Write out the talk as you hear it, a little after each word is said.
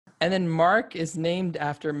And then Mark is named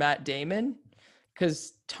after Matt Damon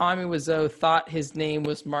because Tommy Wiseau thought his name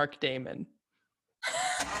was Mark Damon.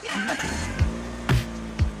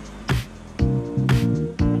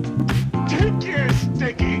 Take your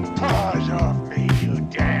stinking paws off me, you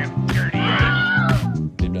damn dirty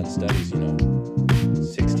ape! They've done studies,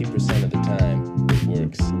 60% of the time it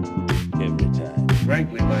works every time.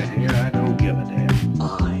 Frankly, my dear, I don't give a damn.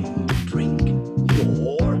 I drink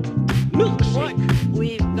your milkshake. What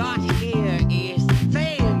we've got here is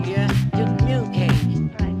failure to communicate.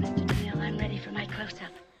 All right, Mr. DeMille, I'm ready for my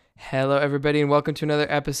close-up. Hello, everybody, and welcome to another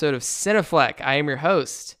episode of Cinefleck. I am your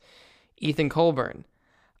host, Ethan Colburn.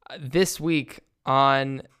 This week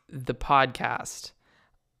on the podcast,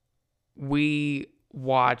 we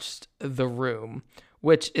watched The Room,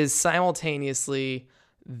 which is simultaneously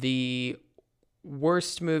the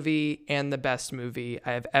worst movie and the best movie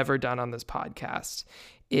I have ever done on this podcast.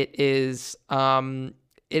 It is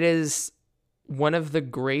one of the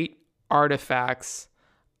great artifacts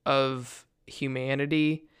of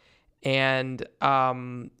humanity, and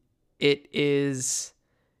it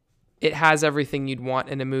has everything you'd want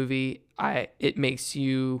in a movie. It makes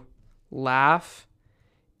you laugh,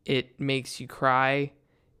 it makes you cry,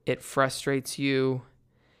 it frustrates you,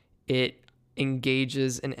 it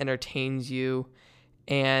engages and entertains you.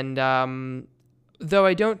 And though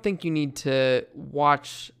I don't think you need to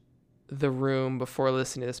watch The Room before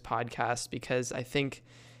listening to this podcast, because I think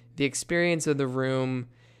the experience of The Room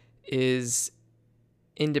is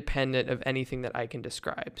independent of anything that I can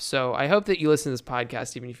describe. So I hope that you listen to this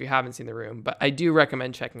podcast even if you haven't seen The Room, but I do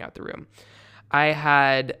recommend checking out The Room. I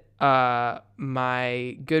had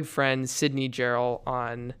my good friend Sydney Gerald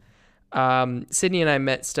on. Sydney and I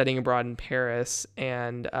met studying abroad in Paris,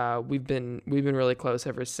 and we've been really close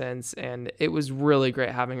ever since, and it was really great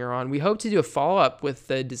having her on. We hope to do a follow-up with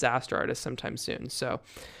The Disaster Artist sometime soon, so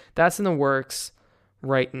that's in the works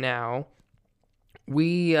right now.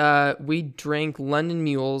 We drank London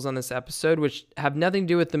Mules on this episode, which have nothing to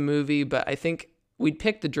do with the movie, but I think we'd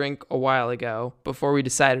picked the drink a while ago before we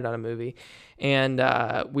decided on a movie, and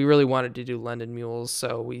we really wanted to do London Mules,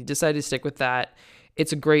 so we decided to stick with that.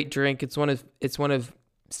 It's a great drink. It's one of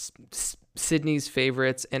Sydney's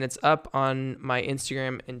favorites, and it's up on my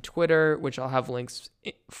Instagram and Twitter, which I'll have links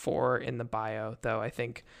for in the bio, though I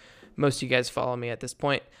think most of you guys follow me at this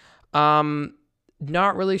point. Not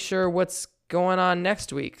really sure what's going on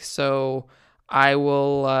next week, so I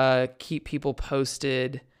will keep people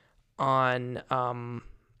posted on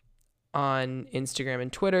Instagram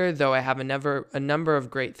and Twitter, though I have a number of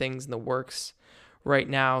great things in the works right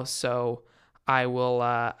now, so I will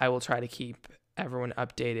try to keep everyone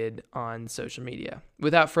updated on social media.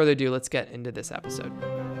 Without further ado, let's get into this episode.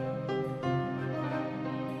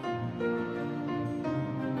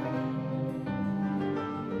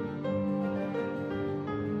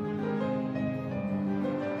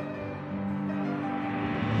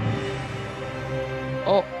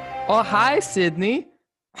 Oh, hi, Sydney.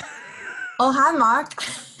 Oh, hi, Mark.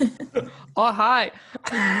 Oh, hi.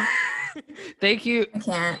 Thank you. I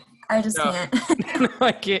can't. I just can't. No,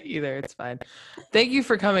 I can't either. It's fine. Thank you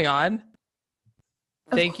for coming on.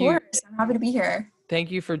 Of course. I'm happy to be here. Thank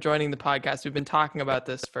you for joining the podcast. We've been talking about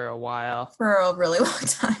this for a while. For a really long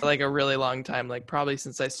time. Like a really long time, like probably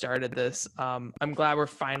since I started this. I'm glad we're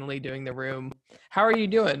finally doing The Room. How are you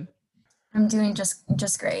doing? I'm doing just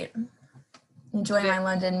great. Enjoying my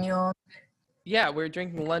London Mule. Yeah, we're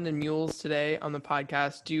drinking London Mules today on the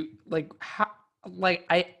podcast. Do you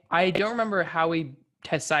I don't remember how we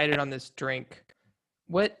decided on this drink.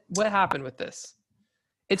 What happened with this?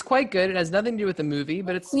 It's quite good. It has nothing to do with the movie,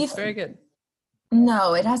 but it's very good.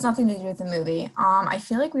 No, it has nothing to do with the movie. I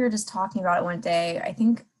feel like we were just talking about it one day. I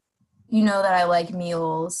think you know that I like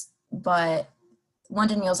mules, but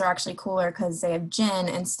London Mules are actually cooler because they have gin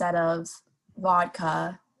instead of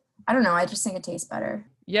vodka. I don't know. I just think it tastes better.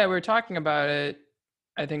 Yeah, we were talking about it.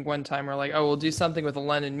 I think one time we're like, oh, we'll do something with a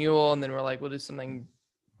London Mule, and then we're like, we'll do something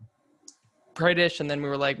British, and then we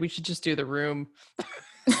were like, we should just do The Room.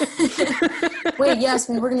 Wait, yes,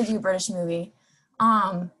 we were gonna do a British movie.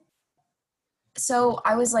 So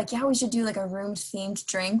I was like, yeah, we should do like a room themed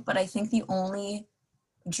drink, but I think the only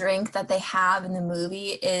drink that they have in the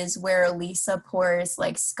movie is where Lisa pours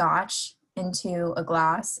like scotch into a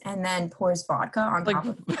glass and then pours vodka on top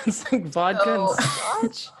of it. It's like vodka and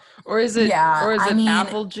scotch? Or is it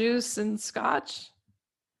apple juice and scotch?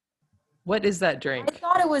 What is that drink? I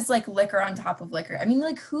thought it was like liquor on top of liquor. I mean,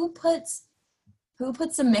 like who puts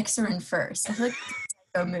a mixer in first? I feel like it's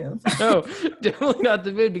a move. No, definitely not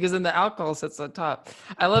the mood, because then the alcohol sits on top.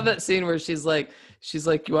 I love that scene where she's like,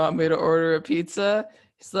 you want me to order a pizza?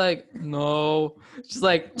 He's like, no. She's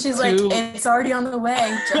like, She's like, "Two- it's already on the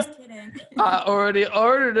way. Just kidding. I already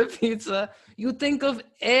ordered a pizza. You think of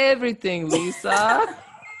everything, Lisa."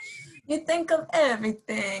 You think of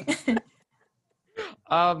everything.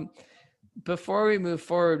 Before we move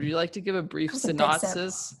forward, would you like to give a brief That was a big sip.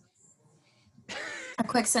 synopsis? A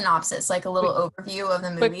quick synopsis, like a little overview of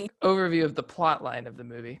the movie. Quick overview of the plot line of the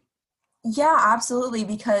movie. Yeah, absolutely,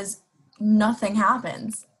 because nothing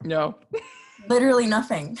happens. No. Literally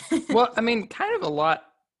nothing. Well, I mean, kind of a lot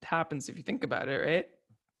happens if you think about it, right?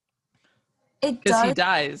 It Because he does.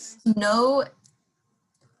 dies. No,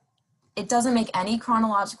 it doesn't make any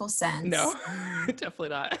chronological sense. No, definitely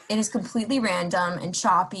not. It is completely random and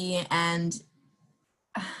choppy, and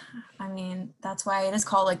I mean, that's why it is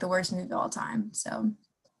called like the worst movie of all time. So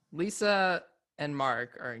Lisa and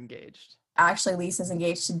Mark are engaged. actually, Lisa's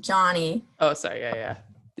engaged to Johnny. Oh, sorry. Yeah.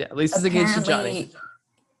 Yeah, Lisa's engaged to Johnny. Apparently,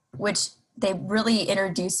 which they really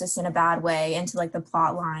introduced us in a bad way into like the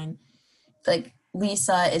plot line. Like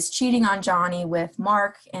Lisa is cheating on Johnny with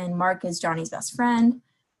Mark, and Mark is Johnny's best friend.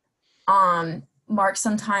 Mark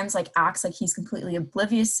sometimes like acts like he's completely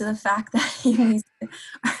oblivious to the fact that he's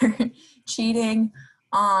cheating.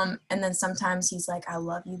 And then sometimes he's like, "I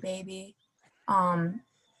love you, baby." And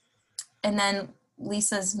then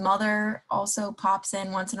Lisa's mother also pops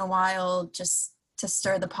in once in a while just to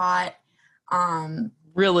stir the pot.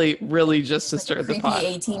 Really just to Like stir a the creepy pot.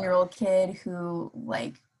 18-year-old kid who,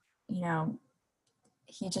 like, you know,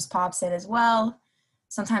 he just pops in as well.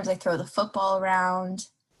 Sometimes they throw the football around.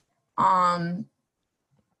 And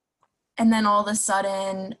then all of a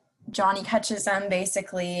sudden, Johnny catches them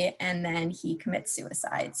basically, and then he commits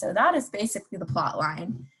suicide. So that is basically the plot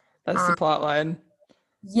line. That's the plot line.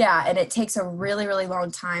 Yeah, and it takes a really, really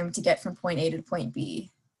long time to get from point A to point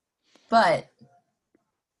B. But,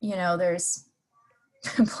 you know, there's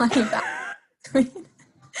plenty of that.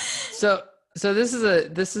 So this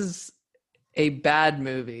is a bad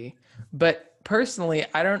movie, but personally,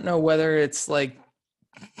 I don't know whether it's like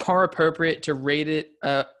more appropriate to rate it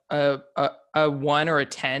a 1 or a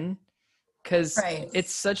 10, because Right.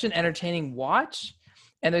 it's such an entertaining watch,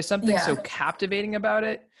 and there's something so Yeah. captivating about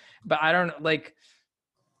it. But I don't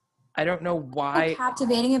know why. What's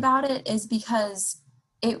captivating about it is because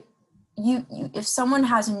you if someone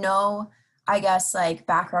has no, I guess, like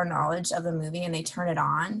background knowledge of the movie and they turn it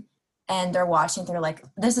on and they're watching, they're like,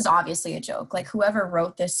 this is obviously a joke. Like whoever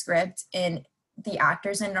wrote this script and the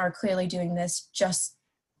actors in it are clearly doing this just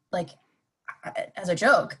like as a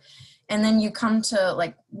joke. And then you come to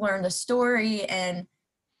like learn the story and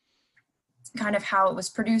kind of how it was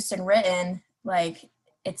produced and written. Like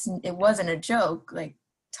it wasn't a joke. Like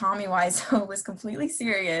Tommy Wiseau was completely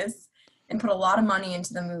serious and put a lot of money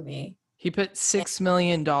into the movie. He put $6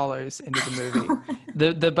 million into the movie.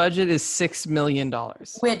 The budget is $6 million.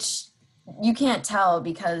 Which you can't tell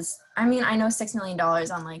because, I mean, I know $6 million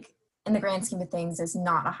on like, in the grand scheme of things is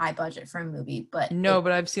not a high budget for a movie, but No,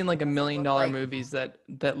 but I've seen like $1 million like- movies that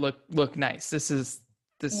look nice. This is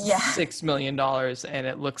Yeah. $6 million and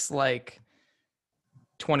it looks like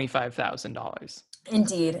 $25,000.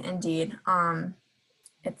 Indeed.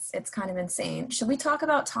 It's kind of insane. Should we talk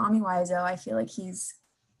about Tommy Wiseau? I feel like he's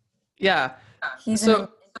Yeah. an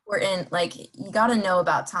important, like, you got to know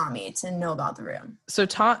about Tommy to know about The Room. So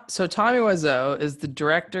Tommy Wiseau is the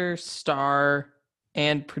director, star,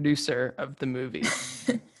 and producer of the movie.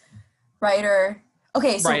 Writer.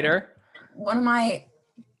 Okay, so Writer. one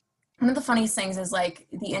of the funniest things is like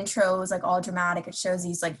the intro is like all dramatic. It shows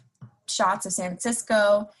these like shots of San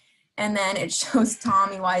Francisco, and then it shows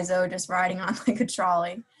Tommy Wiseau just riding on like a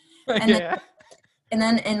trolley. And Yeah.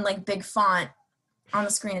 then in like big font on the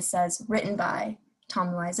screen it says written by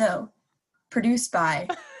Tommy Wiseau, produced by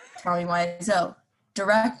Tommy Wiseau,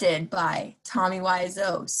 directed by Tommy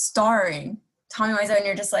Wiseau, starring Tommy Wiseau, and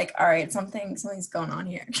you're just like, all right, something's going on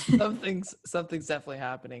here. something's definitely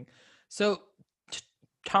happening. So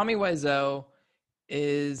Tommy Wiseau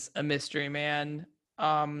is a mystery man.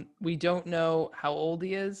 We don't know how old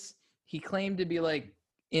he is. He claimed to be like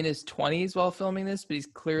in his 20s while filming this, but he's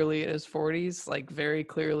clearly in his 40s, like very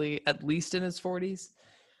clearly at least in his 40s.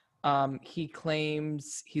 He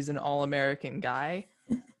claims he's an all-American guy.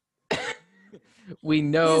 We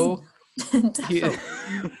know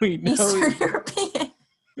we know Eastern European.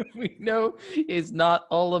 we know he's not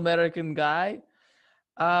all-American guy.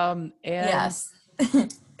 And Yes.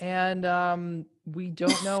 and we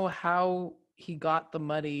don't know how he got the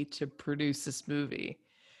money to produce this movie.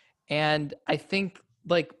 And I think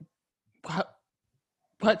like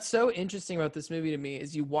what's so interesting about this movie to me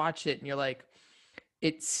is you watch it and you're like,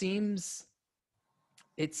 it seems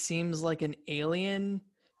like an alien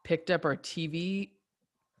picked up our TV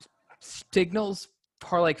signals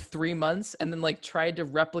for like 3 months and then like tried to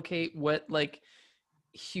replicate what like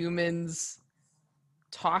humans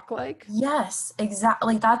talk like. Yes,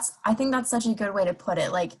 exactly. I think that's such a good way to put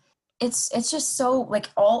it. Like it's just so like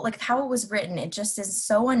all like how it was written, it just is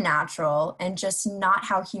so unnatural and just not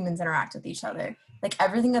how humans interact with each other. Like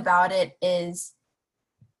everything about it is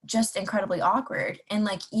just incredibly awkward. And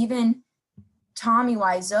like even Tommy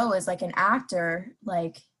Wiseau is like an actor,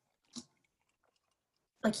 like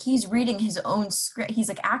he's reading his own script. He's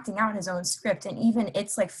like acting out his own script, and even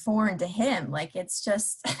it's like foreign to him. Like it's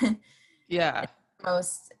just Yeah.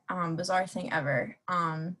 most bizarre thing ever.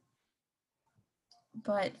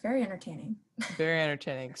 But very entertaining. Very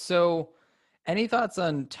entertaining. So, any thoughts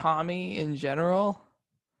on Tommy in general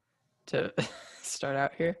to start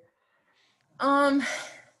out here?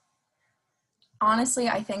 Honestly,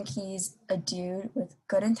 I think he's a dude with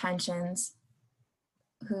good intentions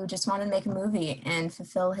who just wanted to make a movie and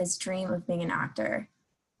fulfill his dream of being an actor.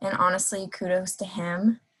 And honestly, kudos to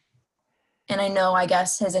him. And I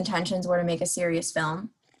guess his intentions were to make a serious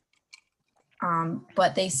film.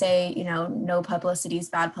 But they say, no publicity is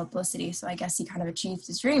bad publicity. So I guess he kind of achieved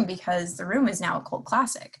his dream because The Room is now a cult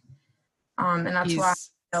classic. And that's why,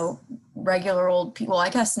 regular old people, I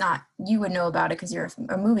guess not, you would know about it because you're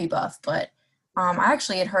a movie buff, but I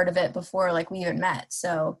actually had heard of it before, like, we even met.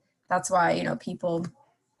 So that's why, people,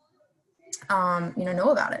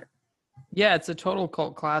 know about it. Yeah, it's a total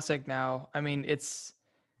cult classic now. I mean, it's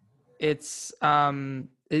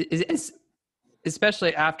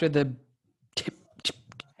especially after the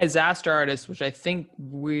Disaster Artist, which I think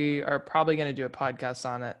we are probably going to do a podcast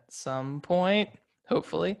on at some point,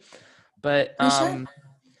 hopefully. But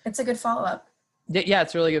it's a good follow-up. Yeah,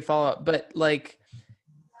 it's a really good follow-up. But like,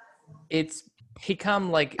 it's become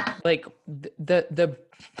like the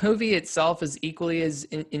movie itself is equally as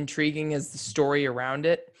intriguing as the story around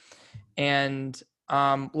it. And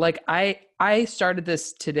like I started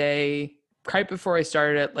this today, right before I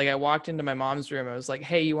started it. Like I walked into my mom's room. I was like,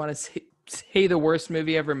 "Hey, you want to say the worst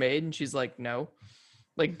movie ever made?" And she's like, "No,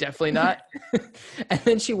 like definitely not." And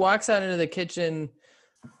then she walks out into the kitchen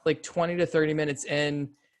like 20 to 30 minutes in,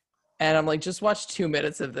 and I'm like, "Just watch 2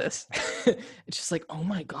 minutes of this." It's just like, "Oh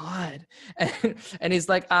my God." And he's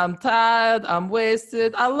like, "I'm tired, I'm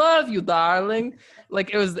wasted, I love you, darling."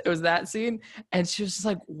 Like it was that scene. And she was just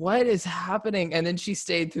like, "What is happening?" And then she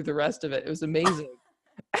stayed through the rest of it. It was amazing.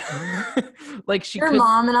 Like Your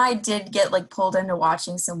mom and I did get like pulled into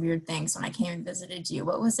watching some weird things when I came and visited you.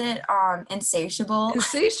 What was it? Insatiable.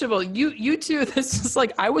 You two, this is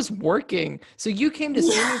like, I was working. So you came to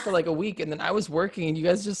see me for like a week, and then I was working, and you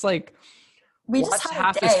guys just like we just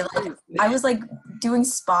had a day. Like, I was like doing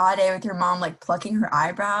spa day with your mom, like plucking her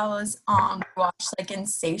eyebrows. We watched like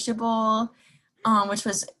Insatiable, which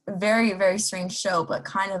was a very, very strange show, but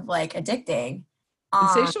kind of like addicting.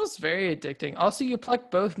 Insatiable is very addicting. Also, you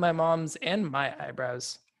plucked both my mom's and my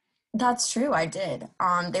eyebrows. That's true. I did.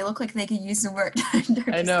 They look like they could use some work.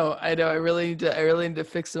 I know. I really need to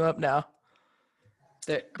fix them up now.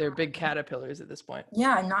 They're big caterpillars at this point.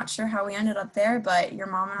 Yeah, I'm not sure how we ended up there, but your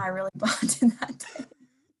mom and I really bonded that day.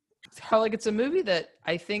 How like it's a movie that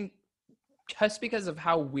I think just because of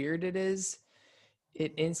how weird it is,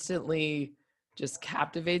 it instantly just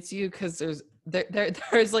captivates you because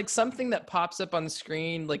there's like something that pops up on the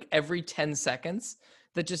screen like every 10 seconds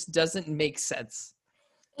that just doesn't make sense.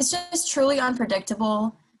 It's just truly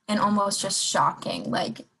unpredictable and almost just shocking.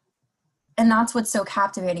 Like, and that's what's so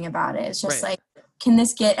captivating about it. It's just right. Like, can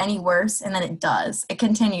this get any worse? And then it does. It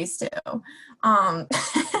continues to.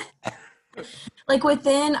 Like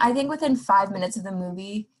within 5 minutes of the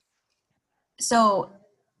movie. So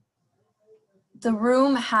The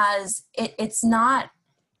Room has it's not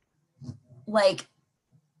like,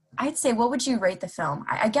 I'd say, what would you rate the film?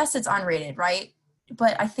 I guess it's unrated, right?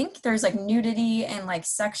 But I think there's like nudity and like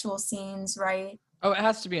sexual scenes, right? Oh, it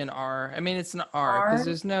has to be an R. I mean, it's an R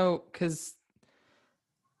because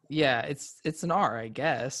yeah, it's an R, I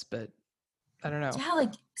guess, but I don't know. Yeah,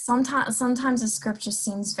 like sometimes the script just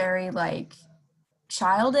seems very like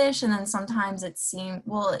childish, and then sometimes it seems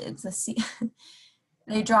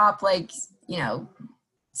they drop like,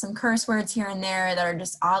 some curse words here and there that are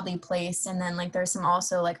just oddly placed, and then like there's some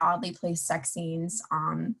also like oddly placed sex scenes,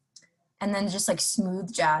 and then just like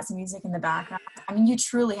smooth jazz music in the background. I mean, you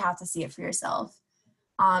truly have to see it for yourself.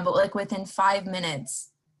 But like within 5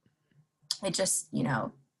 minutes, it just,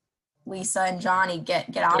 Lisa and Johnny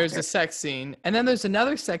get out. There's a sex scene, and then there's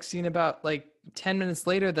another sex scene about like 10 minutes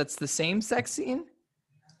later that's the same sex scene.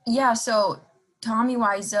 Yeah, so Tommy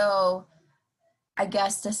Wiseau, I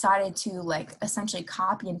guess, decided to like essentially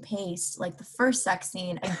copy and paste like the first sex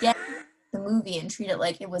scene again the movie and treat it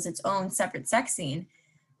like it was its own separate sex scene.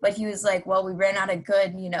 But he was like, well, we ran out of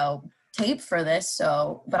good, tape for this,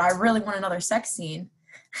 but I really want another sex scene.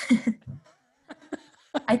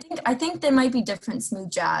 I think there might be different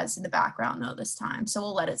smooth jazz in the background though this time, so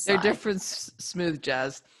we'll let it slide. They're different smooth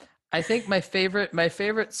jazz. I think my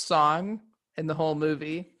favorite song in the whole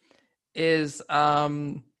movie is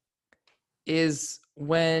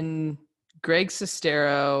when Greg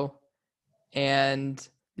Sestero and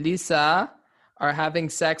Lisa are having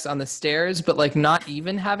sex on the stairs, but like not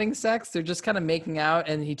even having sex. They're just kind of making out,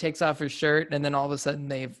 and he takes off his shirt, and then all of a sudden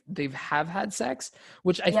they've had sex,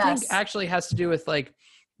 which I think actually has to do with like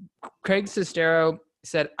Craig Sestero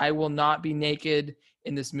said, "I will not be naked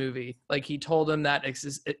in this movie." Like he told him that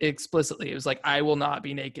explicitly. It was like, "I will not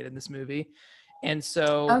be naked in this movie," and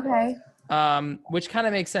so which kind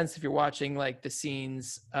of makes sense if you're watching like the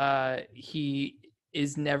scenes. He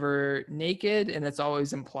is never naked, and it's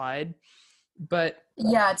always implied. But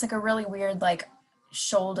yeah, it's like a really weird like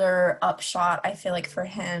shoulder up shot, I feel like, for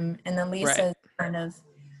him, and then Lisa's kind of,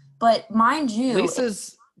 but mind you,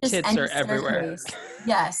 Lisa's tits are everywhere.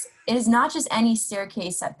 Yes, it is not just any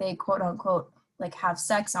staircase that they quote unquote like have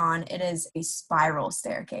sex on. It is a spiral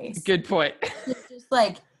staircase. Good point. It's just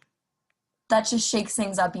like that just shakes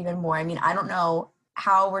things up even more. I mean, I don't know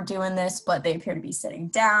how we're doing this, but they appear to be sitting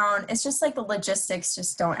down. It's just like the logistics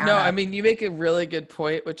just don't add up. I mean, you make a really good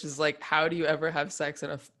point, which is like, how do you ever have sex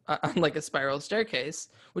on like a spiral staircase?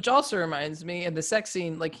 Which also reminds me, in the sex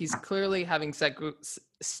scene, like he's clearly having sex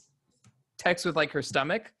with like her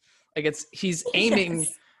stomach. Like he's aiming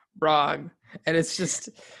wrong, and it's just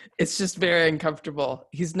very uncomfortable.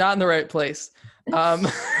 He's not in the right place.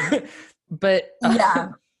 But yeah,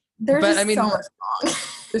 there's but, just so much wrong.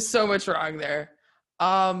 There's so much wrong there.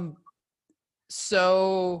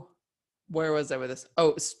 So where was I with this?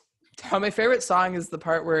 My favorite song is the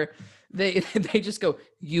part where they just go,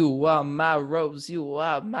 "You are my rose, you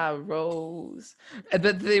are my rose," and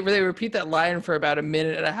then they repeat that line for about a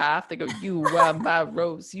minute and a half. They go, "You are my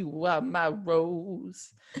rose, you are my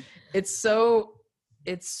rose." It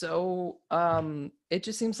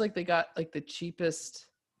just seems like they got like the cheapest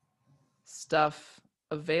stuff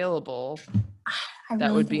available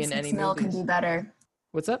that would be in any movie. Can do better.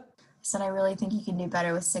 What's up? I said I really think you can do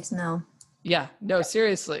better with $6 million. Yeah, no,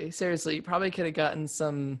 seriously, you probably could have gotten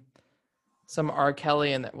some R.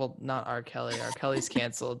 Kelly in that. Well, not R. Kelly. R. Kelly's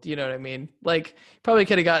canceled. You know what I mean? Like, probably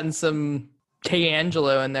could have gotten some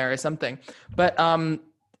D'Angelo in there or something. But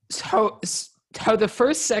so the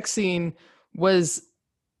first sex scene was,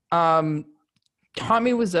 Tommy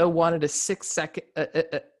Wiseau wanted a 6-second.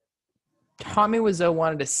 Tommy Wiseau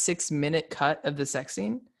wanted a 6-minute cut of the sex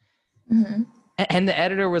scene. Mm-hmm. And the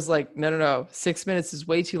editor was like, no, 6 minutes is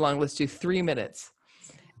way too long. Let's do 3 minutes.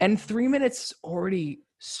 And 3 minutes is already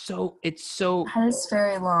that is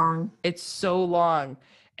very long. It's so long.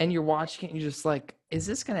 And you're watching it and you're just like, is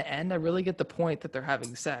this going to end? I really get the point that they're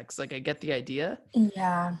having sex. Like, I get the idea.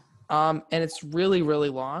 Yeah. And it's really, really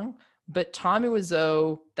long. But Tommy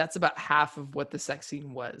Wiseau, that's about half of what the sex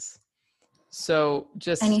scene was. So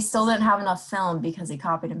and he still didn't have enough film because he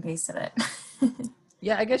copied and pasted it.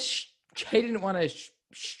 Yeah, I guess he didn't want to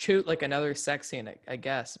shoot like another sex scene, I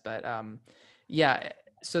guess. But yeah,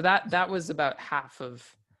 so that was about half of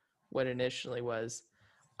what initially was.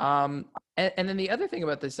 And then the other thing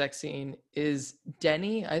about the sex scene is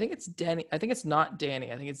Denny. I think it's Denny. I think it's not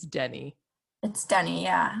Danny. I think it's Denny. It's Denny.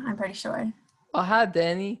 Yeah, I'm pretty sure. Oh, hi,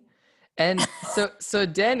 Denny. And so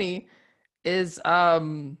Denny is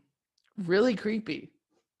really creepy.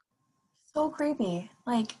 So creepy.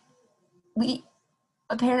 Like,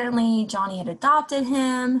 apparently Johnny had adopted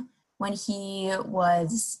him when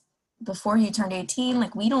before he turned 18.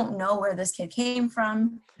 Like, we don't know where this kid came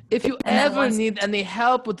from. If you ever need any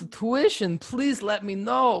help with the tuition, please let me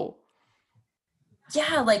know.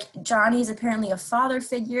 Yeah, like Johnny's apparently a father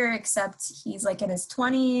figure, except he's like in his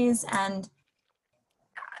 20s and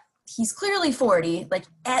he's clearly 40, like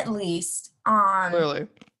at least. Clearly.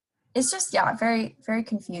 It's just, yeah, very, very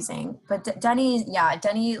confusing. But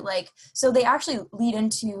Denny, like, so they actually lead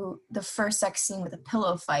into the first sex scene with a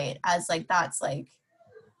pillow fight as, like, that's, like,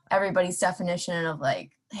 everybody's definition of,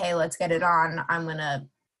 like, hey, let's get it on. I'm going to,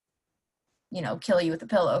 kill you with a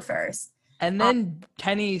pillow first. And then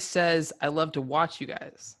Denny says, I love to watch you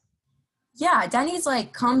guys. Yeah, Denny's,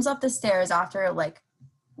 like, comes up the stairs after, like,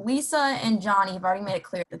 Lisa and Johnny have already made it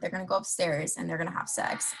clear that they're going to go upstairs and they're going to have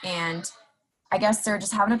sex. And I guess they're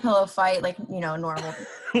just having a pillow fight, like, normal.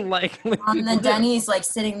 And then Denny's, like,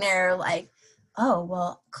 sitting there, like, oh,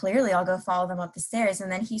 well, clearly I'll go follow them up the stairs.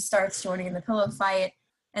 And then he starts joining in the pillow fight.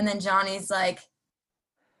 And then Johnny's like,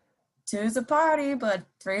 two's a party, but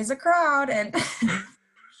three's a crowd. And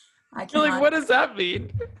I You're like, cannot. what does that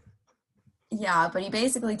mean? Yeah, but he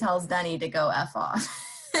basically tells Denny to go F off.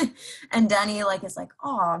 And Denny like is like,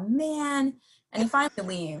 oh man. And he finally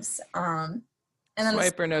leaves. And then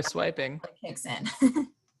Swipe or no swiping. the kicks in.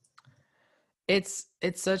 It's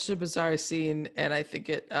such a bizarre scene, and I think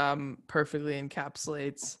it perfectly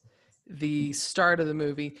encapsulates the start of the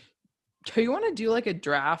movie. Do you want to do like a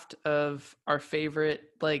draft of our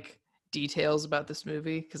favorite like details about this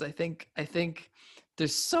movie? Because I think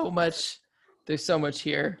there's so much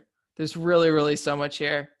here. There's really so much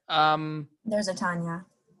here. There's a Tanya.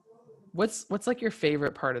 What's like your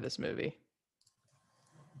favorite part of this movie?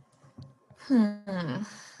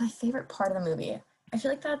 My favorite part of the movie. I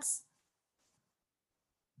feel like that's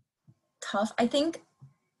tough. I think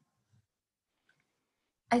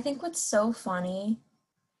what's so funny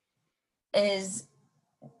is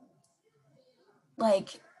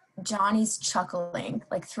like Johnny's chuckling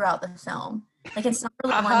like throughout the film. Like it's not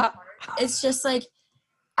really one part. It's just like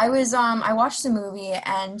I watched the movie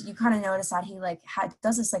and you kind of notice that he like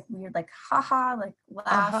does this like weird like haha like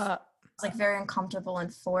laugh. It's like very uncomfortable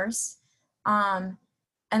and forced.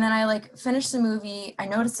 And then I like finished the movie. I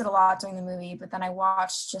noticed it a lot during the movie, but then I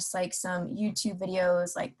watched just like some YouTube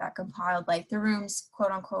videos like that compiled like The Room's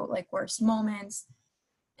quote unquote like worst moments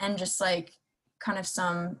and just like kind of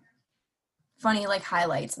some funny like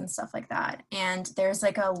highlights and stuff like that. And there's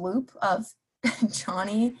like a loop of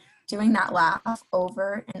Johnny doing that laugh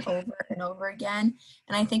over and over and over again.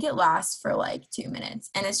 And I think it lasts for like 2 minutes.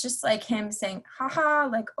 And it's just like him saying haha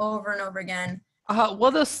like over and over again.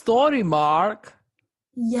 What a story, Mark.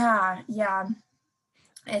 Yeah.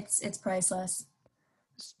 It's priceless.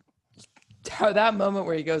 That moment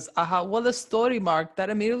where he goes, what a story, Mark. That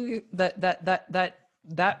immediately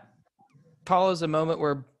that follows a moment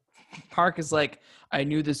where Mark is like, I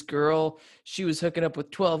knew this girl. She was hooking up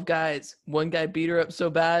with 12 guys. One guy beat her up so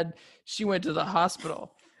bad, she went to the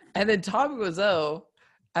hospital. And then Tommy Wiseau,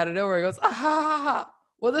 out of nowhere, goes,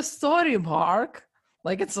 what a story, Mark.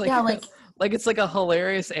 Like it's like, yeah, like it's like a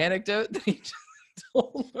hilarious anecdote that he just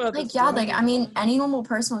told. Like, yeah, like, I mean, any normal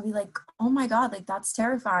person would be like, oh my God, like, that's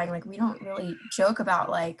terrifying. Like, we don't really joke about,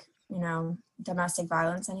 like, you know, domestic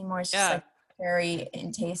violence anymore. It's just, like, very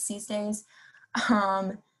in taste these days.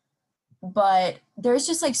 But there's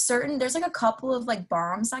just, like, there's, like, a couple of, like,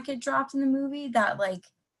 bombs that get dropped in the movie that, like,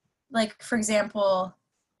 for example,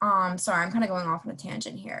 sorry, I'm kind of going off on a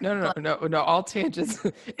tangent here. No, all tangents.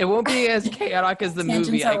 It won't be as chaotic as the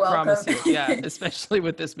movie, I promise you. Yeah, especially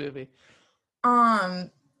with this movie.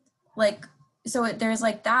 Like, so there's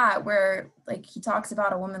like that where like he talks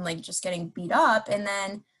about a woman like just getting beat up, and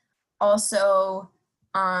then also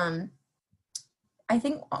I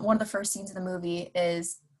think one of the first scenes of the movie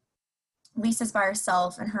is Lisa's by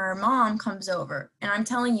herself and her mom comes over, and I'm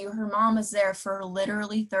telling you, her mom is there for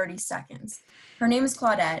literally 30 seconds. Her name is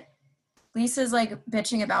Claudette. Lisa's like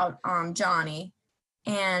bitching about Johnny,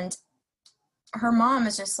 and her mom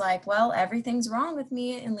is just like, well, everything's wrong with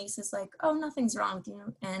me. And Lisa's like, oh, nothing's wrong with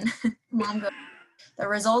you. And mom goes, the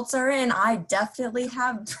results are in. I definitely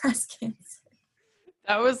have breast cancer.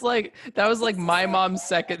 That was like my mom's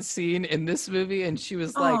second scene in this movie. And she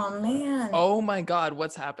was like, oh, man. Oh, my God,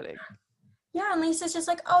 what's happening? Yeah, and Lisa's just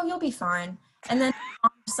like, oh, you'll be fine. And then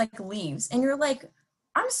mom just like leaves. And you're like,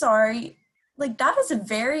 I'm sorry. Like, that is a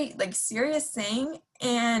very like serious thing.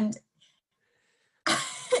 And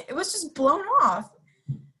it was just blown off.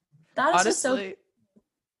 That is honestly,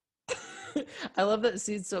 just so. I love that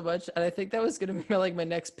scene so much, and I think that was gonna be like my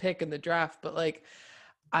next pick in the draft. But like,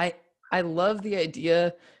 I love the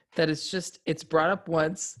idea that it's brought up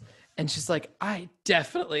once, and she's like, I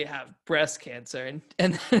definitely have breast cancer,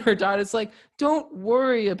 and then her daughter's like, don't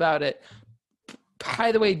worry about it.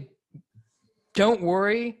 By the way, don't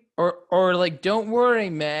worry, or like, don't worry,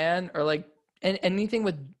 man, or like, and anything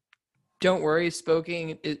with don't worry is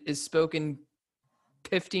spoken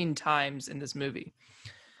 15 times in this movie.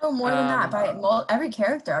 Oh, more than that. By every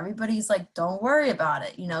character, everybody's like, don't worry about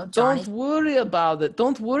it. You know, Johnny. Don't worry about it.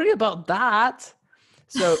 Don't worry about that.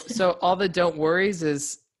 So all the don't worries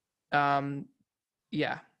is,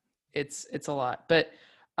 yeah, it's a lot. But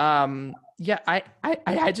yeah,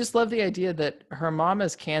 I just love the idea that her mom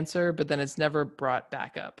has cancer, but then it's never brought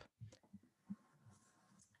back up.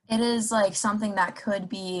 It is like something that could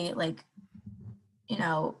be like, you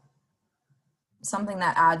know, something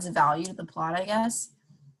that adds value to the plot, I guess,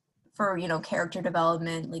 for, you know, character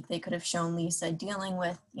development. Like they could have shown Lisa dealing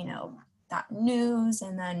with, you know, that news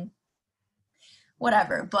and then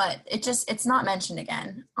whatever, but it's not mentioned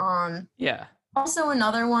again. Yeah. Also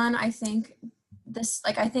another one, I think this,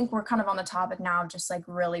 like, I think we're kind of on the topic now of just like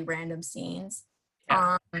really random scenes.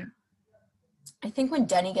 Yeah. I think when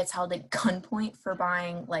Denny gets held at gunpoint for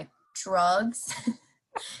buying like drugs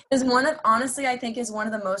is one of, honestly, I think is one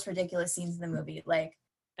of the most ridiculous scenes in the movie. Like,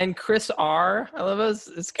 And Chris R. I love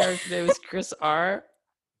his character name is Chris R.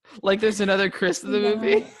 Like there's another Chris in the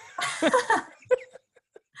movie.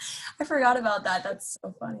 I forgot about that. That's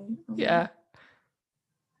so funny. Yeah.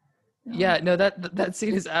 Yeah, no, that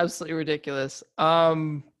scene is absolutely ridiculous.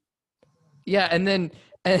 Yeah, and then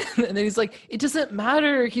he's like, it doesn't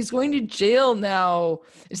matter. He's going to jail now.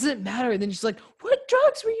 It doesn't matter. And then she's like, what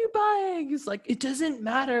drugs were you buying? He's like, it doesn't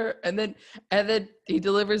matter. And then he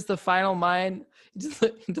delivers the final line.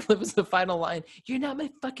 He delivers the final line. You're not my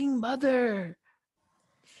fucking mother.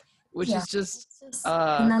 Which is just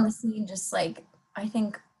and then the scene just like, I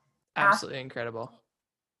think absolutely incredible.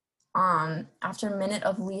 After a minute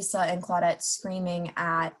of Lisa and Claudette screaming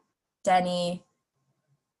at Denny,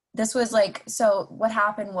 this was like, so what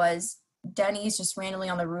happened was Denny's just randomly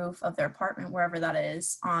on the roof of their apartment, wherever that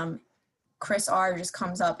is. Chris R. just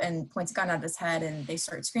comes up and points a gun at his head and they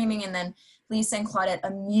start screaming. And then Lisa and Claudette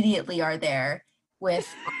immediately are there with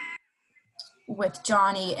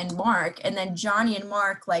Johnny and Mark. And then Johnny and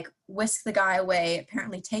Mark like whisk the guy away,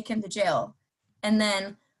 apparently take him to jail. And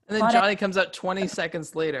then Johnny comes out 20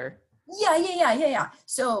 seconds later. Yeah.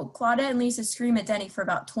 So Claudette and Lisa scream at Denny for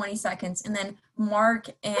about 20 seconds, and then Mark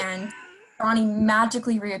and Johnny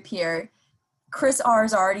magically reappear. Chris R.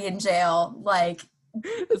 is already in jail. Like,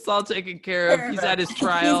 it's all taken care of. He's at his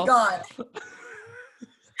trial. He's gone.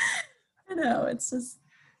 I know. It's just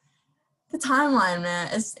the timeline, man.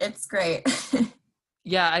 It's great.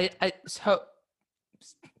 Yeah, so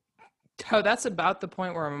that's about the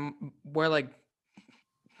point where like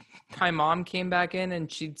my mom came back in and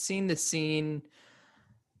she'd seen the scene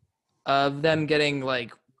of them getting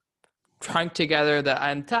like drunk together, that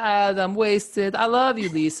I'm tired, I'm wasted, I love you,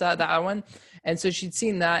 Lisa, that one. And so she'd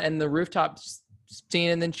seen that and the rooftop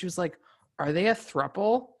scene, and then she was like, are they a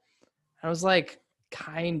throuple? I was like,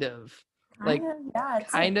 kind of, but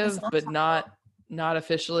not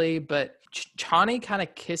officially. But Johnny kind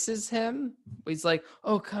of kisses him. He's like,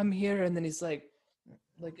 oh, come here. And then he's like,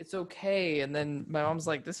 it's okay. And then my mom's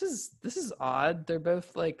like, this is odd. They're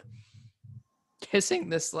both like kissing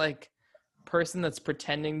this like person that's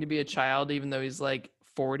pretending to be a child, even though he's like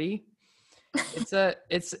 40. It's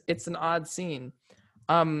an odd scene.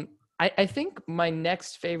 I think my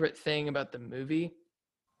next favorite thing about the movie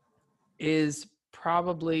is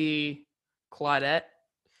probably Claudette.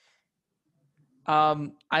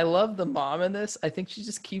 I love the mom in this. I think she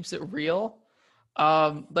just keeps it real.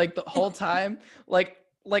 Like the whole time, like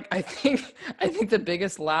I think the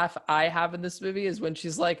biggest laugh I have in this movie is when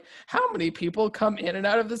she's like, how many people come in and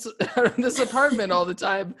out of this apartment all the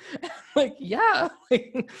time? Like, yeah,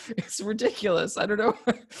 like, it's ridiculous. I don't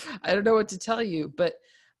know what to tell you, but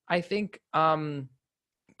I think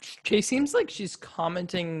she seems like she's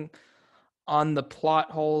commenting on the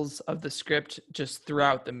plot holes of the script just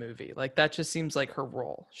throughout the movie. Like that just seems like her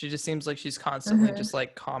role. She just seems like she's constantly just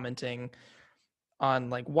like commenting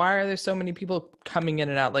on like, why are there so many people coming in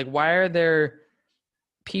and out? Like, why are there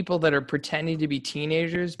people that are pretending to be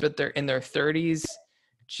teenagers, but they're in their 30s,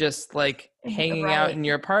 just like hanging out in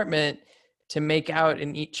your apartment to make out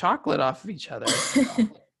and eat chocolate off of each other,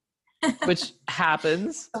 which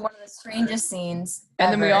happens. One of the strangest scenes.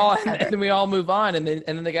 And then we all move on. And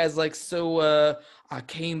then the guy's like, so I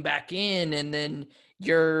came back in and then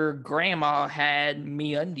your grandma had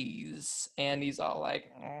MeUndies. And he's all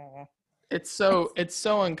like, oh. It's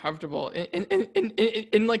so uncomfortable.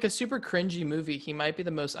 In like a super cringy movie, he might be the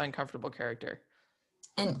most uncomfortable character.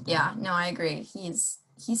 And yeah, no, I agree. He's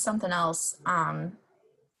something else.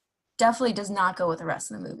 Definitely does not go with the rest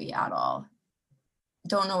of the movie at all.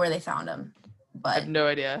 Don't know where they found him, but I have no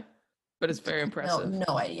idea. But it's very impressive.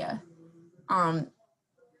 No idea.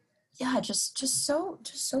 Yeah, just so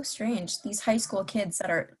strange. These high school kids that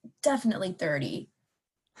are definitely 30.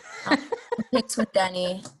 Picks with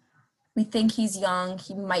Denny. We think he's young.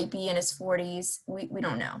 He might be in his 40s. We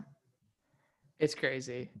don't know. It's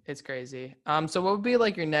crazy. So what would be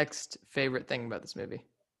like your next favorite thing about this movie?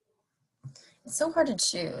 It's so hard to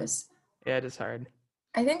choose. Yeah, it is hard.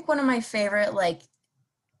 I think one of my favorite, like,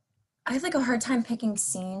 I have like a hard time picking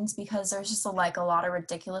scenes because there's just a lot of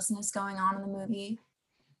ridiculousness going on in the movie.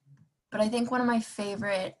 But I think one of my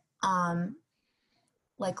favorite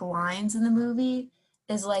like lines in the movie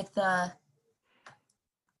is like the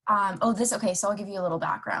so I'll give you a little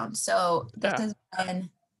background. So this is when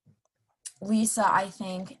Lisa, I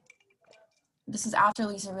think this is after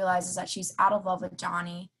Lisa realizes that she's out of love with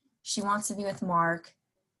Johnny. She wants to be with Mark.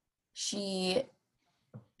 She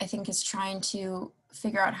I think, is trying to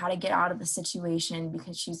figure out how to get out of the situation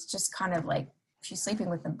because she's just kind of like, she's sleeping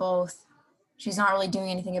with them both. She's not really doing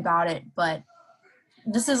anything about it, but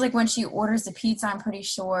this is like when she orders the pizza, I'm pretty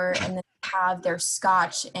sure, and then have their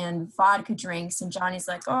scotch and vodka drinks, and Johnny's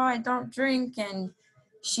like, oh, I don't drink, and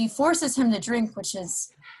she forces him to drink, which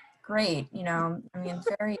is great, you know, I mean,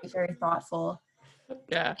 very, very thoughtful.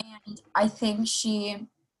 Yeah. And I think she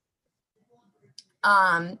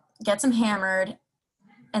gets him hammered,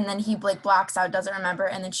 and then he like blacks out, doesn't remember,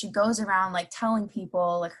 and then she goes around like telling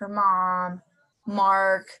people, like her mom,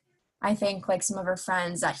 Mark, I think like some of her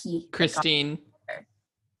friends that he Christine.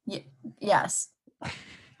 Yes.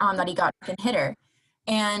 That he got and hit her.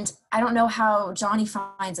 And I don't know how Johnny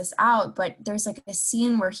finds this out, but there's like a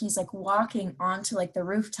scene where he's like walking onto like the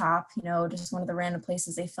rooftop, you know, just one of the random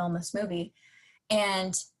places they film this movie.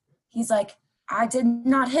 And he's like, I did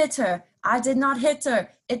not hit her. I did not hit her.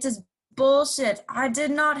 It is bullshit. I did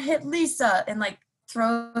not hit Lisa. And like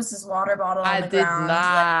throws his water bottle on the ground.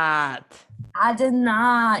 Like, I did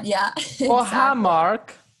not. Yeah. Oh, hi,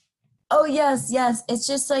 Mark. Oh, yes. It's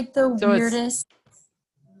just like the weirdest.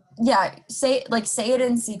 Yeah, say it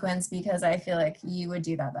in sequence because I feel like you would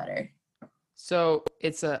do that better. So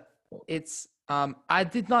it's I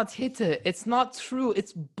did not hit her. It's not true.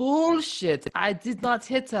 It's bullshit. I did not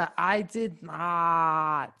hit her. I did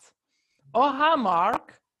not. Oh, hi,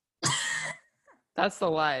 Mark. That's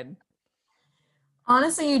the line.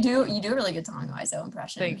 Honestly, you do a really good Tommy Wiseau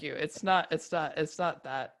impression. Thank you. It's not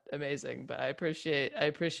that amazing, but I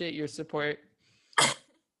appreciate your support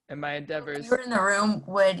and my endeavors. If you were in the room,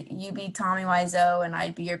 would you be Tommy Wiseau and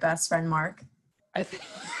I'd be your best friend Mark? I think.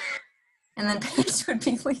 And then Paige would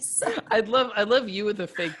be Lisa. I'd love you with a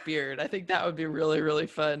fake beard. I think that would be really, really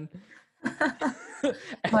fun. I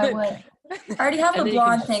would. I already have a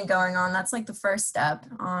blonde thing going on. That's like the first step.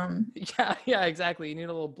 Yeah, exactly. You need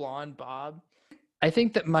a little blonde bob. I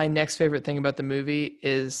think that my next favorite thing about the movie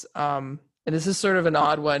is, and this is sort of an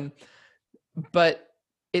odd one, but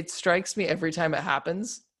it strikes me every time it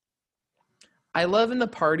happens. I love in the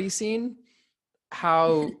party scene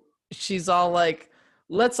how she's all like,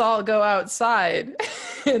 let's all go outside.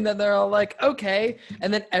 And then they're all like, okay.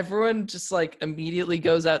 And then everyone just like immediately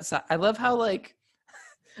goes outside. I love how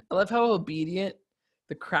obedient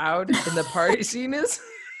the crowd in the party scene is.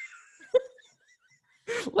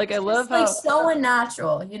 Like, I love how it's like so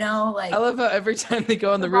unnatural, you know, like I love how every time they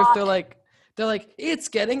go on the roof, they're like, it's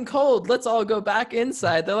getting cold. Let's all go back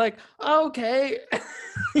inside. They're like, okay.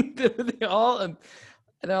 They all, and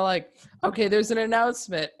they're like, okay, there's an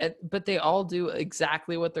announcement. But they all do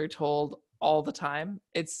exactly what they're told all the time.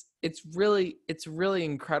 It's really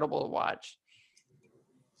incredible to watch.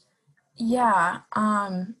 Yeah.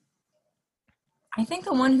 I think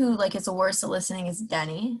the one who like is the worst at listening is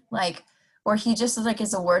Denny. Like, or he just like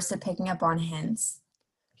is the worst at picking up on hints.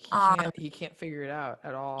 He can't figure it out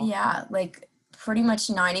at all. Yeah, like pretty much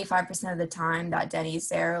 95% of the time that Denny's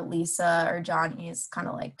there, Lisa or Johnny is kind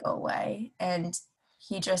of like, go away. And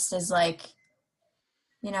he just is like,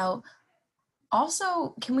 you know,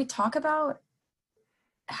 also, can we talk about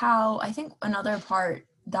how I think another part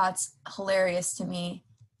that's hilarious to me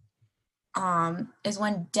is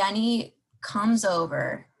when Denny comes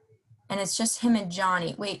over and it's just him and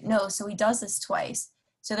Johnny. Wait, no, so he does this twice.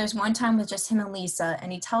 So there's one time with just him and Lisa,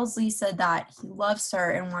 and he tells Lisa that he loves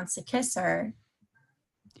her and wants to kiss her.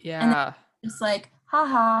 Yeah. And it's like,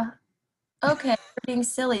 haha, okay, you're being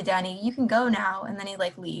silly, Denny. You can go now. And then he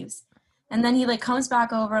like leaves. And then he like comes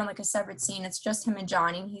back over on like a separate scene. It's just him and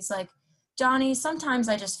Johnny. And he's like, Johnny, sometimes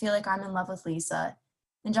I just feel like I'm in love with Lisa.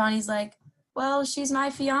 And Johnny's like, well, she's my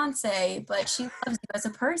fiance, but she loves you as a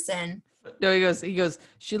person. No, he goes,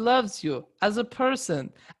 she loves you as a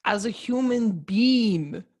person, as a human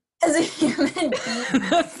being. As a human being.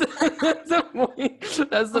 That's the point.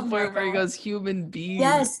 That's the point where he goes, human being.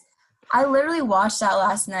 Yes. I literally watched that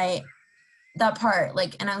last night, that part,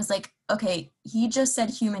 like, and I was like, okay, he just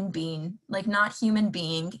said human being, like not human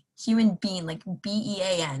being, like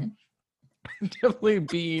B-E-A-N. Definitely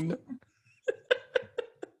bean.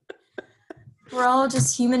 We're all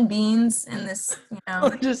just human beings in this, you know.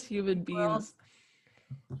 We're just human beings.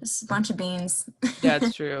 Just a bunch of beans. Yeah,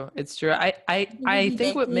 it's true. It's true. I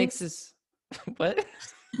think what makes this what?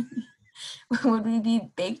 Would we be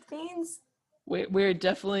baked beans? We're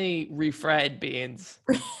definitely refried beans.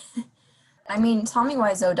 I mean, Tommy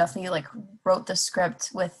Wiseau definitely like wrote the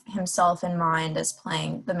script with himself in mind as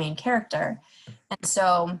playing the main character. And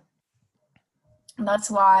so that's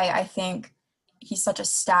why I think he's such a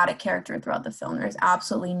static character throughout the film. There's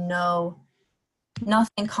absolutely no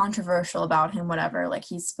nothing controversial about him, whatever. Like,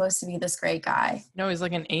 he's supposed to be this great guy. No, he's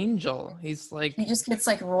like an angel. He's like, He just gets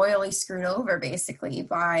like royally screwed over basically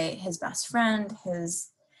by his best friend,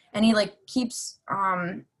 and he like keeps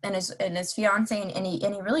and his fiance, and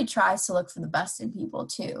he really tries to look for the best in people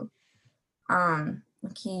too.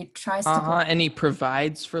 Like, he tries to and he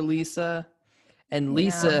provides for Lisa, and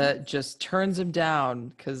Lisa just turns him down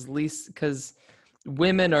because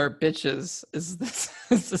women are bitches. Is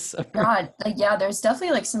this God, like, yeah, there's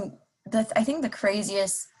definitely like I think the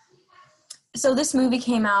craziest. So this movie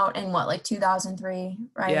came out in what, like 2003,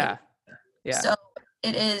 right? Yeah. So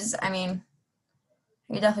it is, I mean,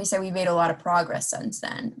 you definitely say we made a lot of progress since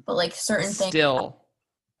then, but like certain things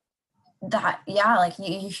that, yeah, like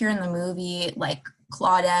you hear in the movie, like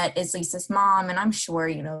Claudette is Lisa's mom, and I'm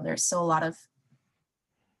sure, there's still a lot of,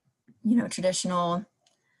 traditional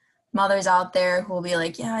mothers out there who will be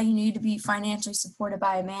like, yeah, you need to be financially supported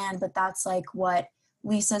by a man, but that's like what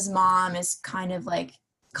Lisa's mom is kind of like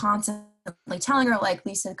constantly telling her. Like,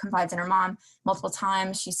 Lisa confides in her mom multiple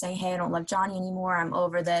times. She's saying, hey, I don't love Johnny anymore, I'm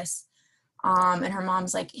over this. And her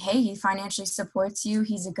mom's like, hey, he financially supports you,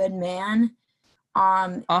 he's a good man.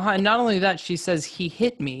 And not only that, she says he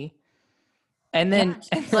hit me, and then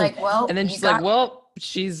like, well, and then she's like, well,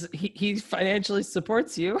 he financially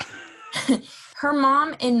supports you. Her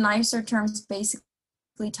mom, in nicer terms,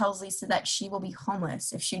 basically tells Lisa that she will be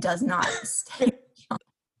homeless if she does not stay.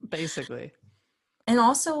 Basically. And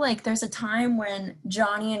also, like, there's a time when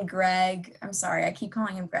Johnny and Greg, I'm sorry, I keep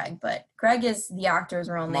calling him Greg, but Greg is the actor's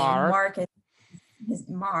real name.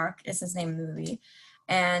 Mark is his name in the movie.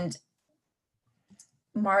 And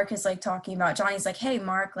Mark is like talking about, Johnny's like, hey,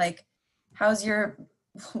 Mark, like, how's your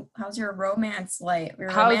romance life?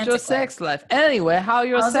 How's your sex life? Anyway, how's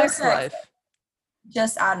your sex life?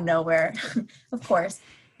 Just out of nowhere, of course.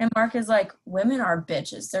 And Mark is like, women are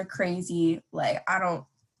bitches. They're crazy. Like, I don't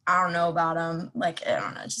know about them. Like, I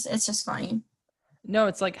don't know. It's just funny. No,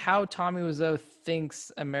 it's like how Tommy Wiseau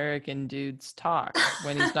thinks American dudes talk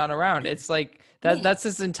when he's not around. It's like that. That's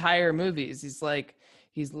his entire movies. He's like,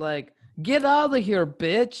 get out of here,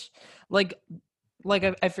 bitch. Like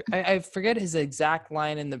I forget his exact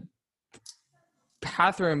line in the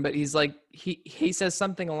bathroom, but he's like, he says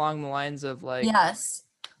something along the lines of like, yes,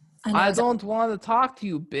 I don't want to talk to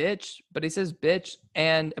you, bitch. But he says bitch,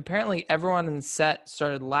 and apparently everyone on the set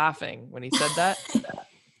started laughing when he said that.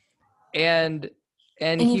 and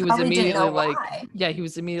he was immediately like, he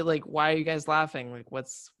was immediately like, why are you guys laughing? Like,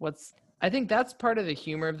 what's I think that's part of the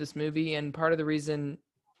humor of this movie, and part of the reason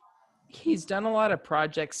he's done a lot of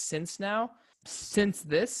projects since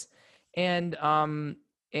this. And I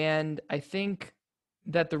think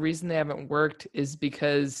that the reason they haven't worked is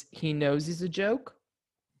because he knows he's a joke,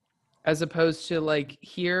 as opposed to like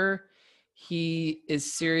here he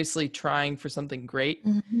is seriously trying for something great.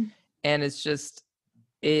 Mm-hmm. And it's just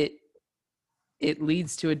it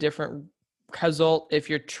leads to a different result if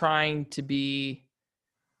you're trying to be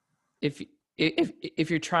if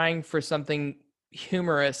you're trying for something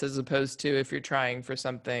humorous, as opposed to if you're trying for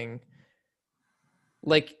something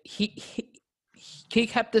like he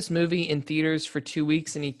kept this movie in theaters for 2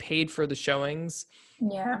 weeks, and he paid for the showings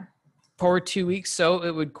for 2 weeks so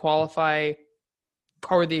it would qualify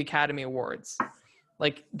for the Academy Awards.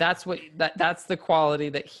 Like, that's the quality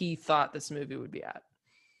that he thought this movie would be at.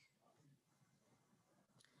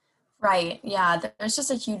 Right. Yeah, there's just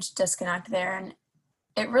a huge disconnect there, and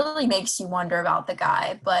it really makes you wonder about the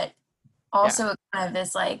guy, but also it kind of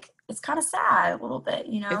is like, it's kind of sad a little bit,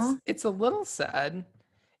 It's a little sad.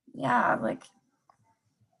 Yeah, like,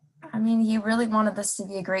 I mean, he really wanted this to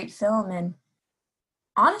be a great film, and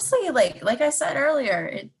honestly, like I said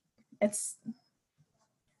earlier, it's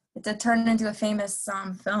turned into a famous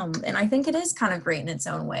film, and I think it is kind of great in its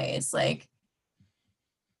own way. It's like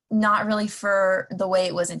not really for the way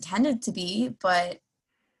it was intended to be, but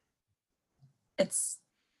it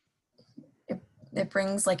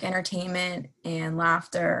brings like entertainment and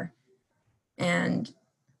laughter, and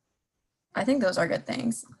I think those are good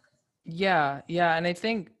things. Yeah, and I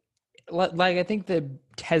think the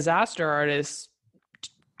Disaster Artist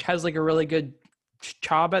has like a really good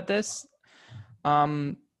job at this,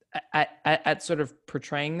 at sort of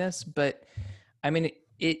portraying this. But I mean,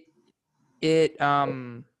 it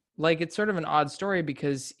like, it's sort of an odd story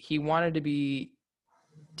because he wanted to be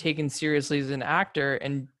taken seriously as an actor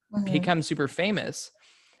and become super famous,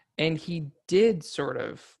 and he did sort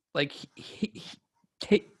of like he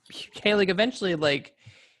like eventually like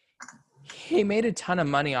he made a ton of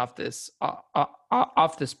money off this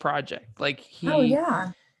project. Like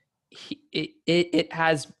it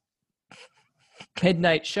has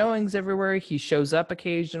midnight showings everywhere. He shows up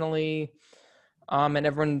occasionally. And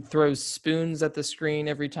everyone throws spoons at the screen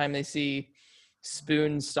every time they see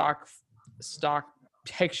spoon stock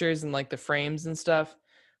pictures and like the frames and stuff.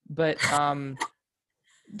 But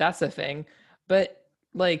that's a thing. But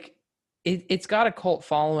like it's got a cult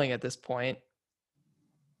following at this point.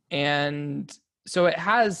 And so it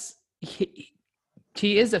has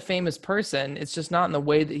he is a famous person. It's just not in the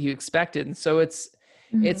way that you expected. And so it's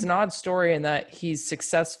an odd story in that he's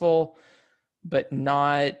successful, but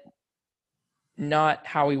not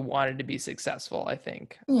how he wanted to be successful, I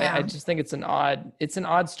think. Yeah. I just think it's an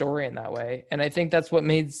odd story in that way. And I think that's what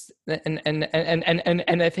makes and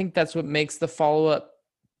I think that's what makes the follow-up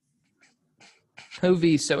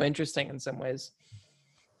movie so interesting in some ways.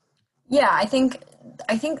 Yeah, I think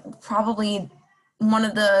probably one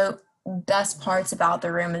of the best parts about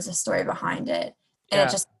The Room is the story behind it. And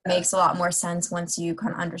it just makes a lot more sense once you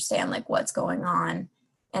kind of understand like what's going on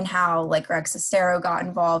and how like Greg Sestero got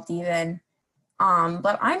involved even.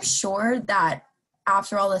 But I'm sure that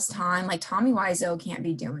after all this time, like Tommy Wiseau can't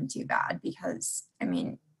be doing too bad because, I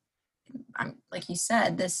mean, like you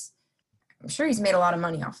said, I'm sure he's made a lot of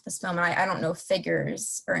money off this film. And I don't know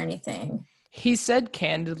figures or anything. He said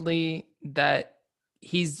candidly that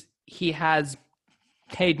he has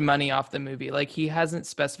paid money off the movie. Like he hasn't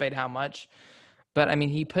specified how much, but I mean,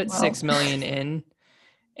 he put $6 million in,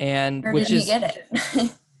 and Where did he get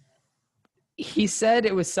it? He said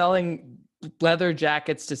it was selling leather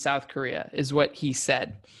jackets to South Korea is what he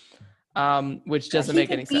said, which doesn't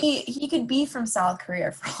make any sense. He could be from South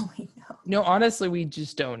Korea for all we know. No, honestly, we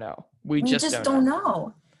just don't know. We just don't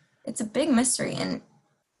know. It's a big mystery, and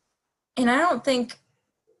I don't think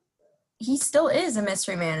he still is a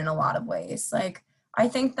mystery man in a lot of ways. Like I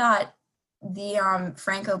think that the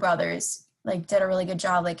Franco brothers like did a really good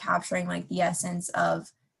job like capturing like the essence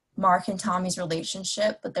of Mark and Tommy's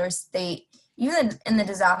relationship, but even in The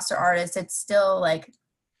Disaster Artist, it still like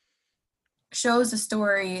shows the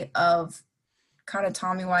story of kind of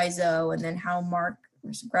Tommy Wiseau and then how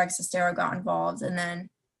Greg Sestero got involved, and then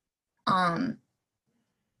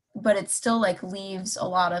but it still like leaves a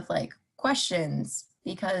lot of like questions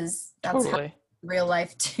because that's how real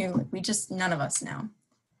life too. We just none of us know.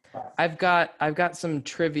 I've got some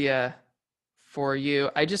trivia for you.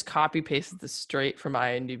 I just copy pasted this straight from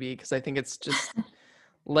IMDb because I think it's just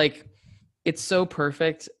like it's so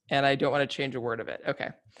perfect and I don't want to change a word of it. Okay.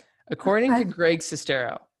 According to Greg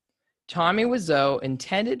Sestero, Tommy Wiseau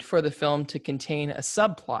intended for the film to contain a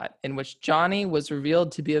subplot in which Johnny was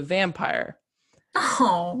revealed to be a vampire.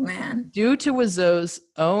 Oh, man. Due to Wiseau's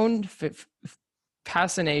own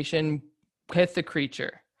fascination with the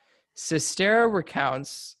creature, Sestero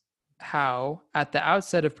recounts how, at the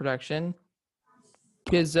outset of production,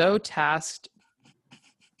 Wiseau tasked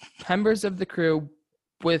members of the crew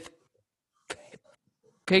with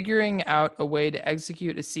figuring out a way to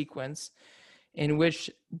execute a sequence in which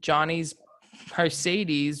Johnny's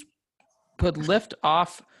Mercedes would lift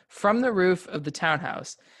off from the roof of the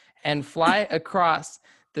townhouse and fly across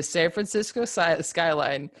the San Francisco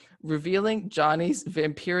skyline, revealing Johnny's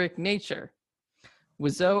vampiric nature.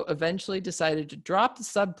 Wiseau eventually decided to drop the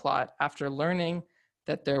subplot after learning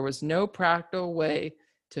that there was no practical way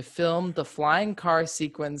to film the flying car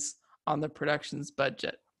sequence on the production's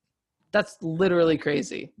budget. That's literally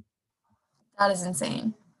crazy. That is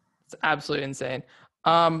insane. It's absolutely insane.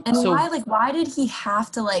 Why did he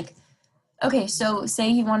have to like, okay, so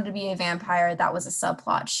say he wanted to be a vampire, that was a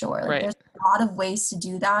subplot, sure. Like, right. There's a lot of ways to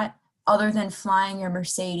do that other than flying your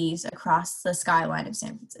Mercedes across the skyline of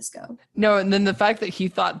San Francisco. No, and then the fact that he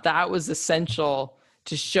thought that was essential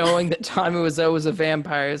to showing that Tommy Wiseau was a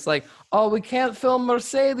vampire is like, oh, we can't film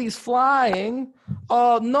Mercedes flying.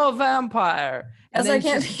 Oh, no vampire. And then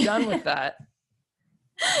he's done with that.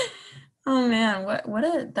 Oh man,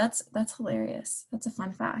 that's hilarious. That's a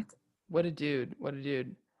fun fact. What a dude.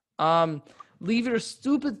 Leave your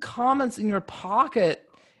stupid comments in your pocket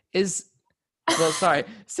is sorry.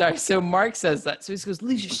 So Mark says that. So he goes,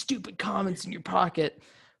 leave your stupid comments in your pocket.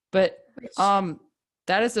 But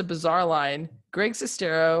that is a bizarre line. Greg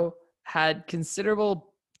Sestero had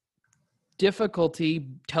considerable difficulty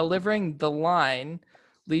delivering the line,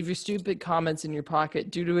 leave your stupid comments in your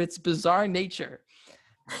pocket, due to its bizarre nature.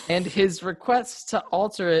 And his requests to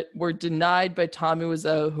alter it were denied by Tommy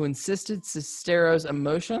Wiseau, who insisted Sestero's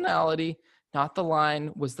emotionality, not the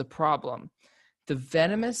line, was the problem. The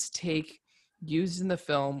venomous take used in the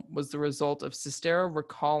film was the result of Sestero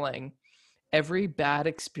recalling every bad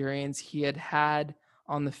experience he had had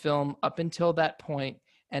on the film up until that point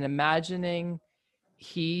and imagining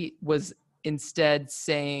he was instead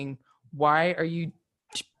saying, "Why are you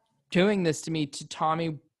doing this to me?" to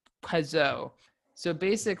Tommy Wiseau. So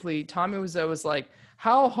basically, Tommy Wiseau was like,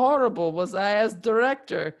 "How horrible was I as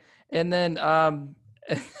director?" And then, and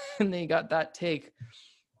then you got that take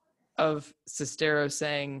of Sestero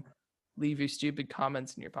saying, "Leave your stupid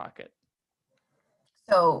comments in your pocket."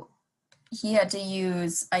 So he had to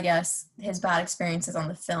use, I guess, his bad experiences on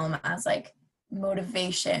the film as like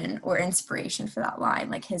motivation or inspiration for that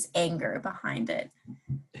line, like his anger behind it.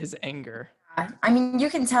 His anger. I mean, you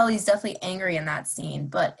can tell he's definitely angry in that scene,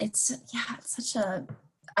 but it's such a,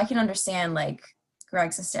 I can understand like Greg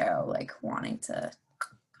Sestero like wanting to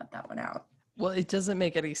cut that one out. Well, it doesn't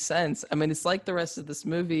make any sense. I mean, it's like the rest of this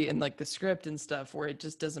movie and like the script and stuff where it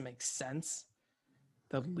just doesn't make sense.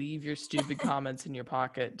 They'll leave your stupid comments in your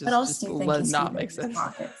pocket. What else Just do you think let he's not stupid make in his sense.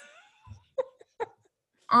 pockets?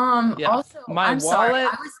 Yeah. Also, My I'm sorry,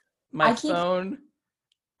 wallet, my I keep- phone,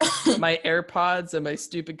 my AirPods, and my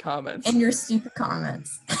stupid comments. and your stupid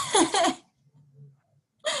comments.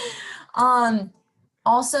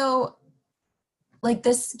 Also, like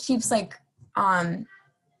this keeps like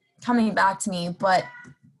coming back to me, but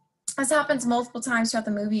this happens multiple times throughout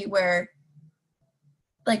the movie where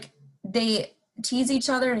like they tease each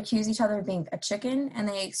other and accuse each other of being a chicken, and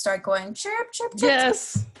they start going chirp chirp chirp.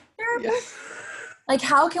 Yes. chirp. Yes. Like,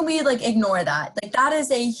 how can we like ignore that? Like, that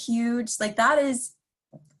is a huge, like, that is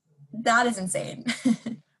insane.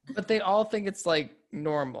 But they all think it's like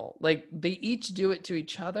normal. Like they each do it to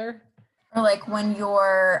each other. Or like when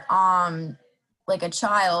you're like a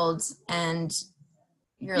child and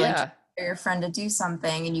you're like Yeah. your friend to do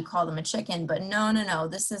something and you call them a chicken, but no,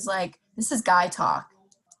 this is guy talk.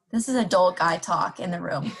 This is adult guy talk in the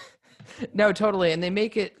room. No, totally. And they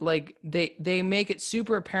make it like they make it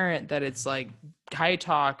super apparent that it's like guy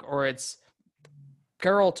talk or it's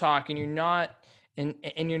girl talk, and you're not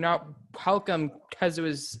welcome because it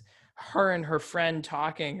was her and her friend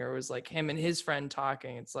talking, or it was like him and his friend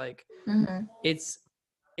talking. It's like it's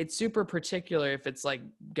super particular if it's like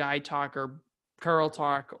guy talk or girl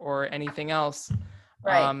talk or anything else.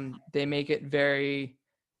 Right. They make it very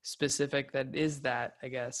specific that is that, I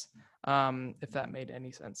guess. If that made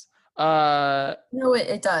any sense. No,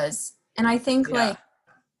 it does. And I think Yeah. like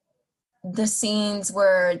the scenes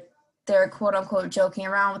where they're quote unquote joking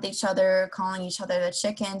around with each other, calling each other the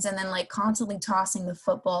chickens, and then like constantly tossing the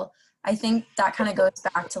football. I think that kind of goes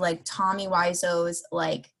back to like Tommy Wiseau's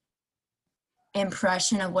like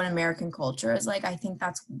impression of what American culture is like. I think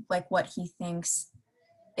that's like what he thinks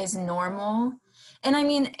is normal. And I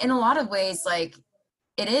mean, in a lot of ways, like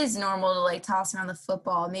it is normal to like toss around the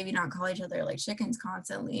football, maybe not call each other like chickens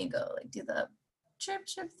constantly and go like do the chirp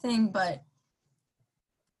chirp thing, but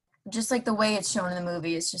just like the way it's shown in the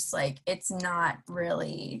movie is just like it's not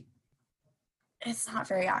very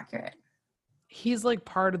accurate. He's like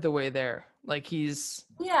part of the way there. Like he's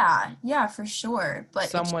Yeah, for sure. But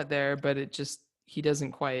somewhat there, but it just he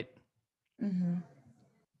doesn't quite. Mm-hmm.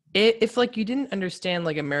 If like you didn't understand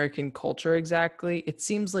like American culture exactly, it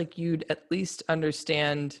seems like you'd at least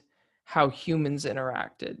understand how humans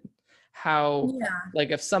interacted. How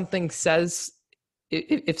like if something says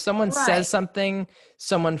if someone says something,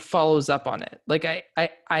 someone follows up on it. Like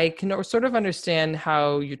I can sort of understand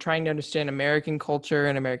how you're trying to understand American culture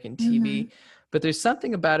and American TV, but there's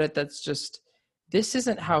something about it that's just, this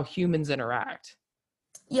isn't how humans interact.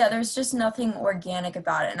 Yeah, there's just nothing organic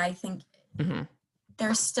about it. And I think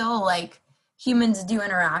there's still like humans do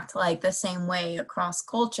interact like the same way across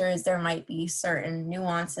cultures. There might be certain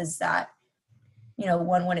nuances that, you know,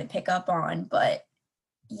 one wouldn't pick up on, but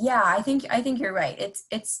yeah, I think you're right.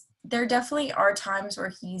 It's there definitely are times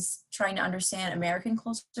where he's trying to understand American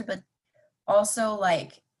culture, but also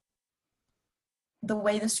like the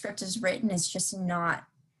way the script is written is just not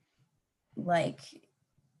like,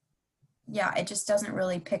 yeah, it just doesn't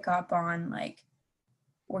really pick up on like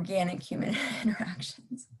organic human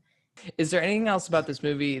interactions. Is there anything else about this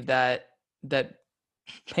movie that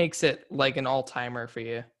makes it like an all-timer for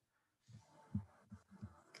you?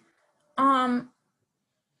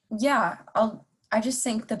 Yeah, I just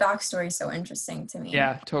think the backstory is so interesting to me.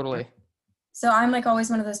 Yeah, totally. So I'm like always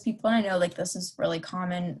one of those people, and I know like this is really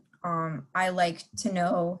common. I like to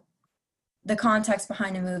know the context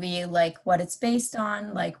behind a movie, like what it's based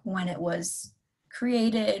on, like when it was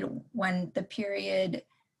created, when the period,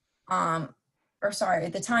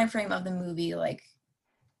 the time frame of the movie, like,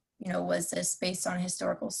 you know, was this based on a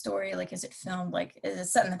historical story? Like, is it filmed? Like, is it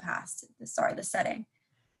set in the past? The setting.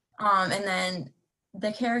 And then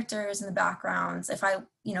the characters and the backgrounds. If I,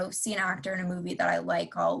 you know, see an actor in a movie that I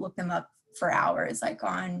like, I'll look them up for hours, like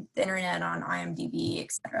on the internet, on IMDb,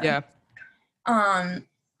 etc. Yeah.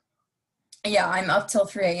 Yeah, I'm up till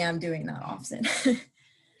 3 a.m. doing that often.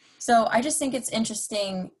 So I just think it's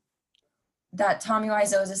interesting that Tommy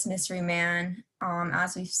Wiseau is this mystery man,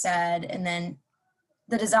 as we've said, and then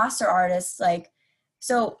the disaster artist, like,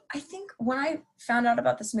 so I think when I found out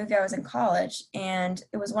about this movie, I was in college, and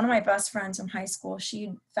it was one of my best friends from high school.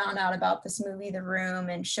 She found out about this movie, The Room,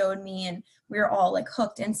 and showed me, and we were all like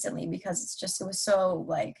hooked instantly because it was so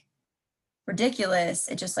like ridiculous.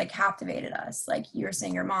 It just like captivated us. Like you were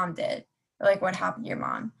saying your mom did, or like what happened to your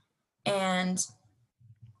mom. And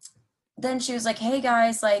then she was like, hey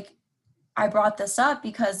guys, like I brought this up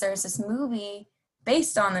because there's this movie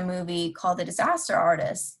based on the movie called The Disaster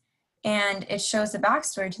Artist, and it shows the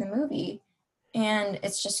backstory to the movie, and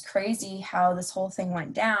it's just crazy how this whole thing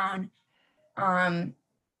went down. And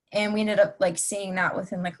we ended up like seeing that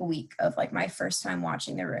within like a week of like my first time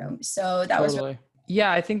watching The Room. So that was really-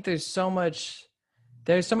 yeah, I think there's so much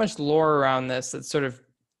lore around this that's sort of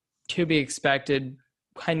to be expected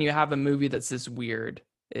when you have a movie that's this weird.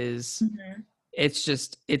 It's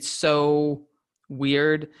so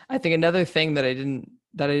weird. I think another thing that I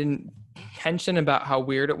didn't mention about how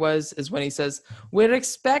weird it was is when he says, "We're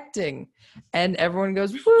expecting," and everyone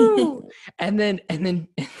goes, "Woo!" and then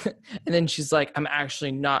she's like, "I'm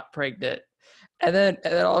actually not pregnant," and then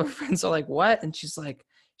all her friends are like, "What?" And she's like,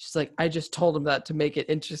 "I just told him that to make it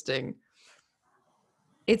interesting."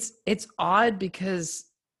 It's odd because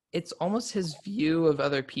it's almost his view of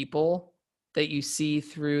other people that you see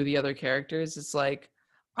through the other characters. It's like,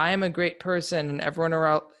 I am a great person, and everyone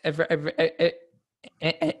around,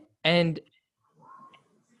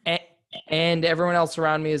 and everyone else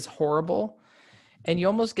around me is horrible. And you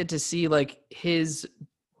almost get to see like his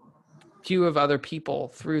view of other people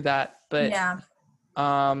through that. But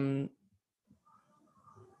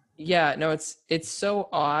yeah, no, it's so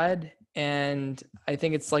odd, and I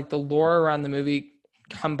think it's like the lore around the movie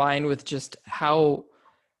combined with just how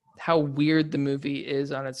weird the movie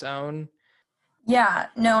is on its own. Yeah,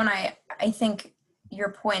 no, and I think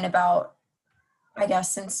your point about, I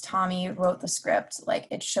guess since Tommy wrote the script, like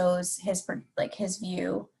it shows his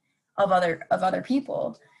view of other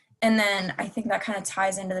people. And then I think that kind of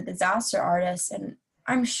ties into the disaster artist. And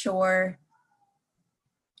I'm sure,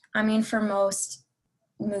 I mean, for most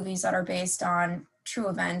movies that are based on true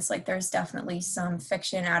events, like there's definitely some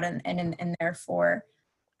fiction out in there for,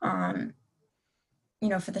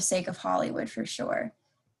 for the sake of Hollywood, for sure.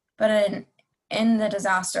 But in the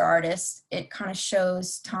disaster artist, it kind of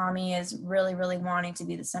shows Tommy is really, really wanting to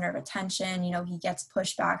be the center of attention. You know, he gets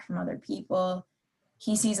pushed back from other people.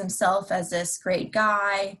 He sees himself as this great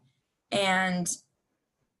guy. And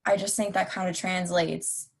I just think that kind of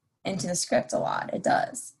translates into the script a lot. It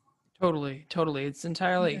does. Totally. It's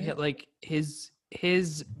entirely like his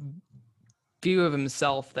view of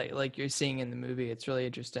himself that like you're seeing in the movie. It's really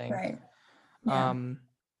interesting. Right.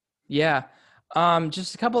 Yeah.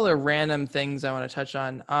 Just a couple of random things I want to touch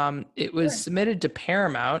on. It was submitted to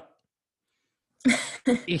Paramount.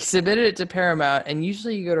 He submitted it to Paramount, and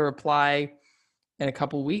usually you go to reply in a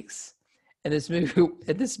couple weeks. And this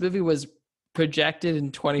movie was projected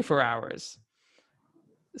in 24 hours.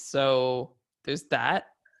 So there's that.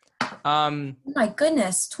 Oh my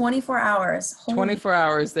goodness, 24 hours. Holy 24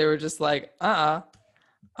 hours. They were just like,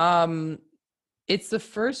 it's the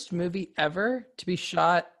first movie ever to be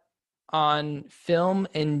shot on film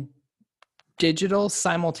and digital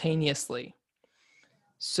simultaneously.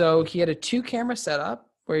 So he had a 2-camera setup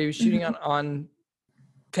where he was shooting on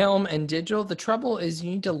film and digital. The trouble is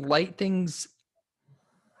you need to light things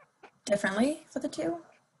differently for the two.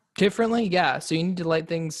 Differently, yeah. So you need to light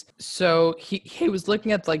things. So he was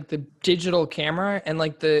looking at like the digital camera, and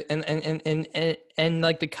like the and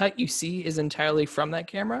like the cut you see is entirely from that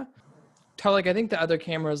camera. Like I think the other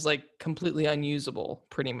camera is like completely unusable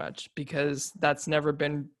pretty much because that's never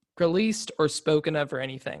been released or spoken of or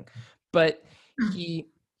anything. But he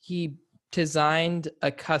designed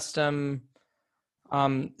a custom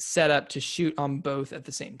setup to shoot on both at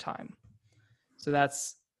the same time. So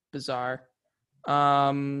that's bizarre.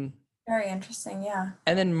 Very interesting, yeah.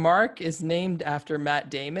 And then Mark is named after Matt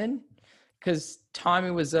Damon because Tommy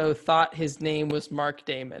Wiseau thought his name was Mark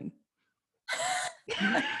Damon.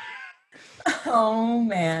 Oh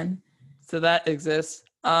man. So that exists.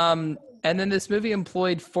 And then this movie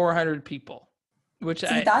employed 400 people, which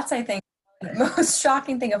that's I think the most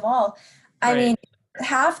shocking thing of all. I mean,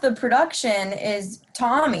 half the production is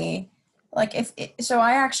Tommy. Like so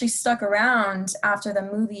I actually stuck around after the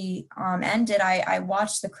movie ended. I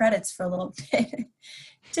watched the credits for a little bit. It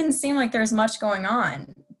didn't seem like there was much going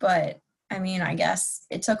on, but I mean, I guess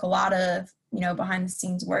it took a lot of, behind the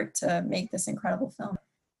scenes work to make this incredible film.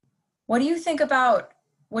 What do you think about,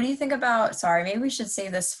 sorry, maybe we should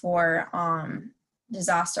save this for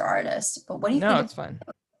Disaster Artist, but what do you think? No, it's fine.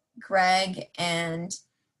 Greg and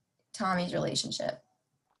Tommy's relationship.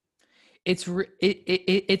 It's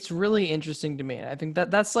it's really interesting to me. I think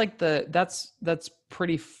that's like that's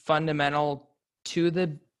pretty fundamental to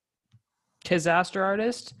the Disaster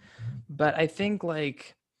Artist, but I think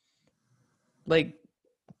like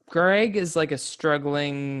Greg is like a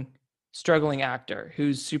struggling actor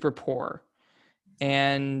who's super poor,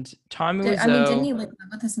 and Tommy Wiseau. Didn't he live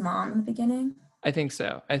with his mom in the beginning? I think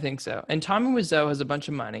so. And Tommy Wiseau has a bunch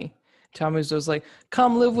of money. Tommy Wiseau's like,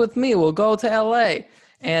 "Come live with me. We'll go to LA."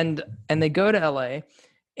 And they go to LA,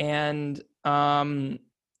 and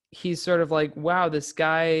he's sort of like, wow, this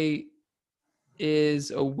guy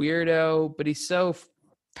is a weirdo, but he's so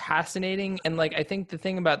fascinating. And like, I think the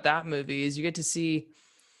thing about that movie is you get to see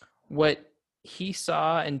what he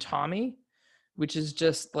saw in Tommy, which is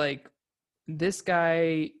just like, this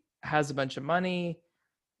guy has a bunch of money.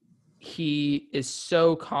 He is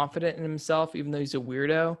so confident in himself, even though he's a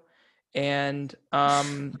weirdo. And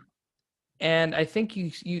I think you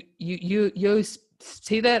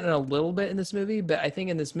see that in a little bit in this movie, but I think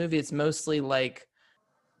in this movie it's mostly like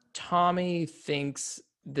Tommy thinks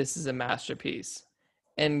this is a masterpiece,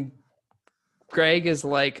 and Greg is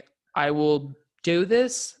like, I will do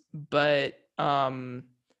this, but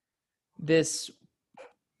this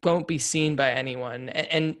won't be seen by anyone.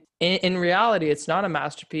 And in reality, it's not a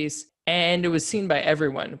masterpiece, and it was seen by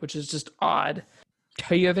everyone, which is just odd.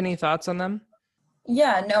 Do you have any thoughts on them?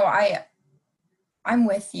 Yeah, no, I'm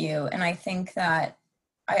with you, and I think that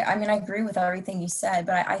I mean I agree with everything you said,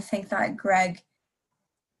 but I think that Greg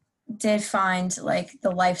did find like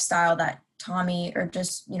the lifestyle that Tommy, or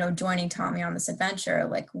just, you know, joining Tommy on this adventure,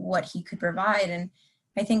 like what he could provide. And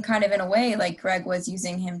I think kind of in a way like Greg was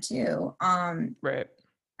using him too. Right.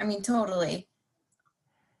 I mean, totally.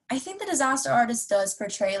 I think the Disaster Artist does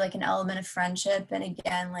portray like an element of friendship, and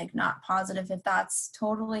again, like not positive if that's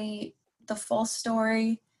totally the full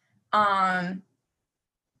story.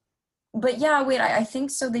 But yeah, wait, I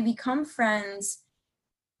think so. They become friends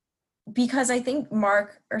because I think Greg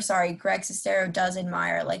Sestero does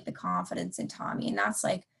admire like the confidence in Tommy, and that's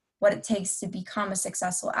like what it takes to become a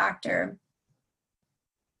successful actor.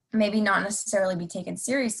 Maybe not necessarily be taken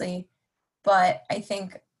seriously, but I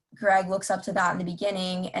think Greg looks up to that in the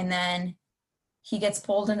beginning, and then he gets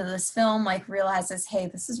pulled into this film, like realizes, hey,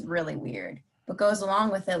 this is really weird, but goes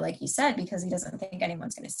along with it, like you said, because he doesn't think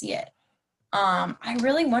anyone's going to see it. I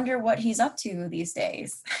really wonder what he's up to these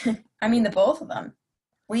days. I mean, the both of them.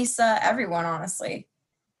 Lisa, everyone, honestly.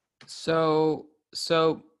 So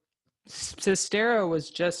Sestero was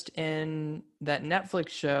just in that Netflix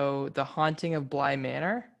show, The Haunting of Bly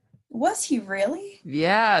Manor. Was he really?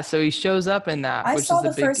 Yeah, so he shows up in that. I which saw is the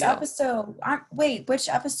big first deal. episode. Wait, which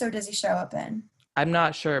episode does he show up in? I'm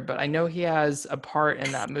not sure, but I know he has a part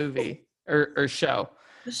in that movie or show.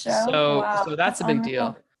 The show? So that's a big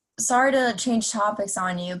deal. Sorry to change topics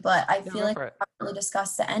on you, but I feel like we it. haven't really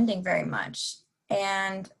discussed the ending very much.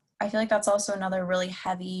 And I feel like that's also another really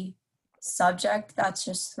heavy subject that's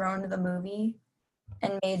just thrown to the movie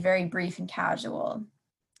and made very brief and casual.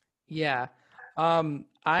 Yeah.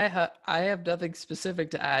 I have nothing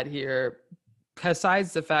specific to add here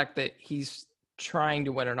besides the fact that he's trying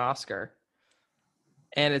to win an Oscar,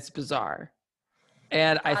 and it's bizarre.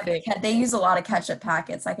 And I think they use a lot of ketchup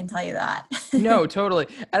packets, I can tell you that. No, totally.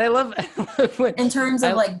 And I love when, in terms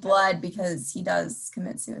of like blood, because he does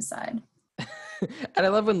commit suicide. And I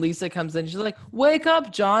love when Lisa comes in, she's like, wake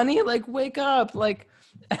up, Johnny, like wake up, like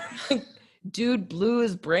dude blew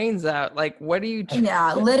his brains out. Like, what are you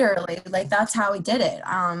Yeah, literally, like that's how he did it.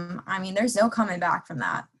 I mean, there's no coming back from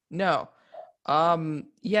that. No.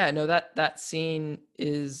 Yeah, no, that scene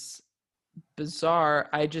is bizarre.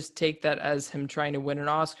 I just take that as him trying to win an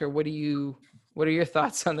Oscar. What are your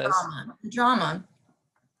thoughts on this? Drama.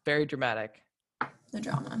 Very dramatic. The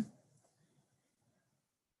drama.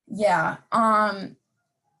 Yeah. And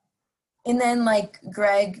then like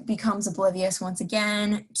Greg becomes oblivious once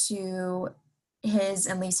again to his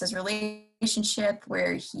and Lisa's relationship,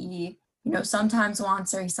 where he, you know, sometimes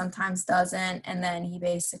wants her, he sometimes doesn't, and then he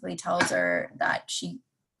basically tells her that she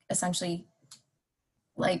essentially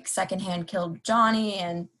like secondhand killed Johnny,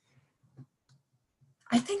 and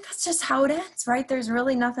I think that's just how it ends, right? There's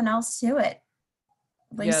really nothing else to it.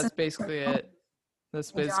 Yeah, that's basically it.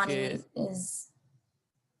 That's basically Johnny it. is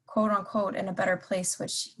quote unquote in a better place,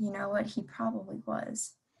 which, you know what, he probably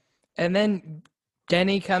was. And then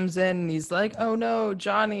Denny comes in and he's like, oh no,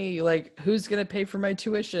 Johnny, like, who's gonna pay for my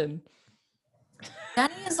tuition?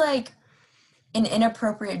 Denny is like an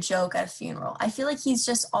inappropriate joke at a funeral. I feel like he's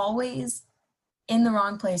just always in the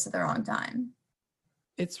wrong place at the wrong time.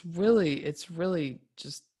 It's really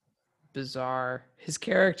just bizarre. His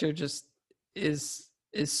character just is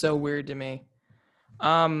so weird to me.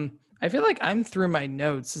 I feel like I'm through my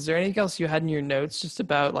notes. Is there anything else you had in your notes just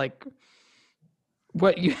about like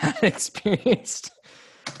what you had experienced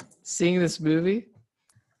seeing this movie?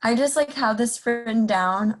 I just like have this written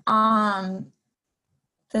down.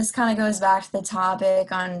 This kind of goes back to the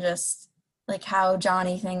topic on just like how how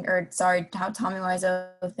Tommy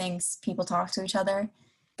Wiseau thinks people talk to each other.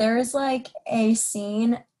 There's like a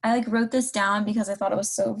scene, I like wrote this down because I thought it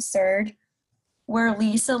was so absurd, where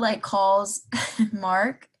Lisa like calls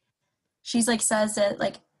Mark. She's like says it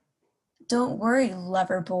like, "Don't worry,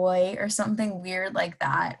 lover boy," or something weird like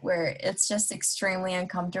that, where it's just extremely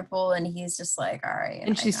uncomfortable, and he's just like, "All right."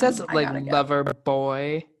 And she says it like lover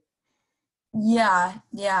boy. Yeah.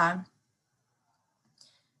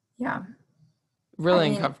 Really I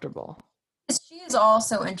mean, uncomfortable. She is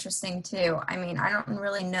also interesting too. I mean, I don't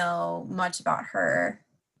really know much about her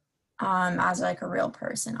as like a real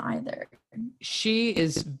person either. She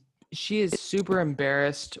is super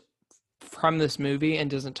embarrassed from this movie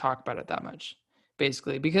and doesn't talk about it that much,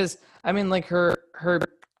 basically, because I mean, like her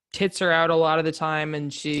tits are out a lot of the time,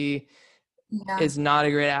 and she is not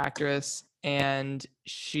a great actress, and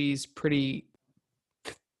she's pretty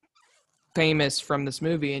famous from this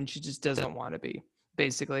movie, and she just doesn't want to be.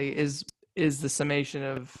 Basically, is the summation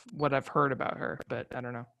of what I've heard about her, but I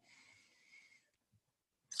don't know.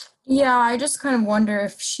 Yeah, I just kind of wonder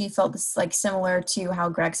if she felt this like similar to how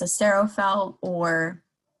Greg Sestero felt, or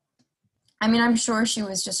I mean, I'm sure she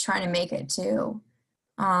was just trying to make it too.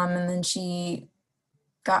 And then she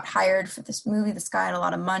got hired for this movie. This guy had a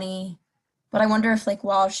lot of money. But I wonder if like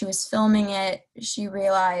while she was filming it, she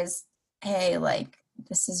realized, hey, like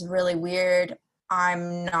this is really weird.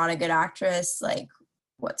 I'm not a good actress. Like,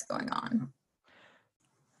 what's going on?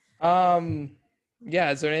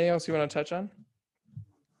 Yeah, is there anything else you want to touch on?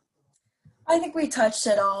 I think we touched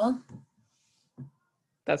it all.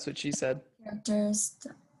 That's what she said. Characters.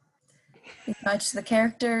 We touched the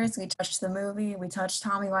characters. We touched the movie. We touched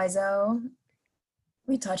Tommy Wiseau.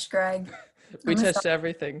 We touched Greg. We touched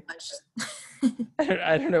everything.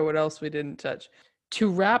 I don't know what else we didn't touch. To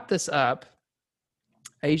wrap this up,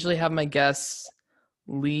 I usually have my guests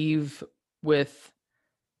leave with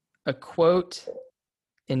a quote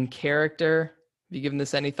in character. Have you given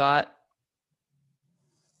this any thought?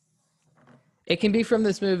 It can be from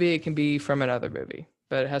this movie. It can be from another movie,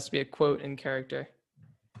 but it has to be a quote in character.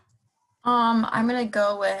 I'm gonna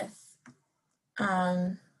go with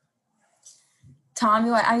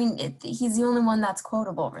Tommy. I mean, he's the only one that's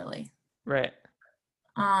quotable, really. Right.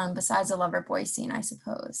 Besides the lover boy scene, I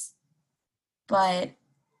suppose. But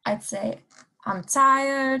I'd say, "I'm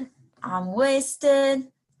tired. I'm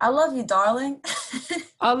wasted. I love you, darling."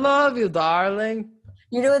 I love you, darling.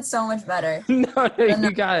 You do it so much better. No,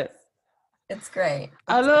 you got it. It's great.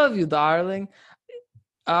 I love you, darling.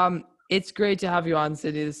 It's great to have you on,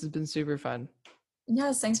 Sydney. This has been super fun.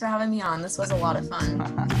 Yes, thanks for having me on. This was a lot of fun. This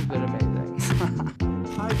has been amazing.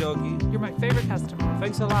 Hi, doggy. You're my favorite customer.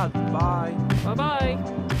 Thanks a lot. Bye. Bye-bye.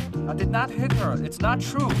 I did not hit her. It's not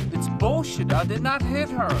true. It's bullshit. I did not hit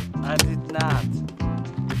her. I did not.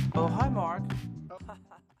 Oh, hi, Mark.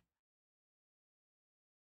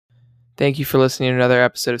 Thank you for listening to another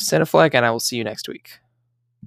episode of Cineflex, and I will see you next week.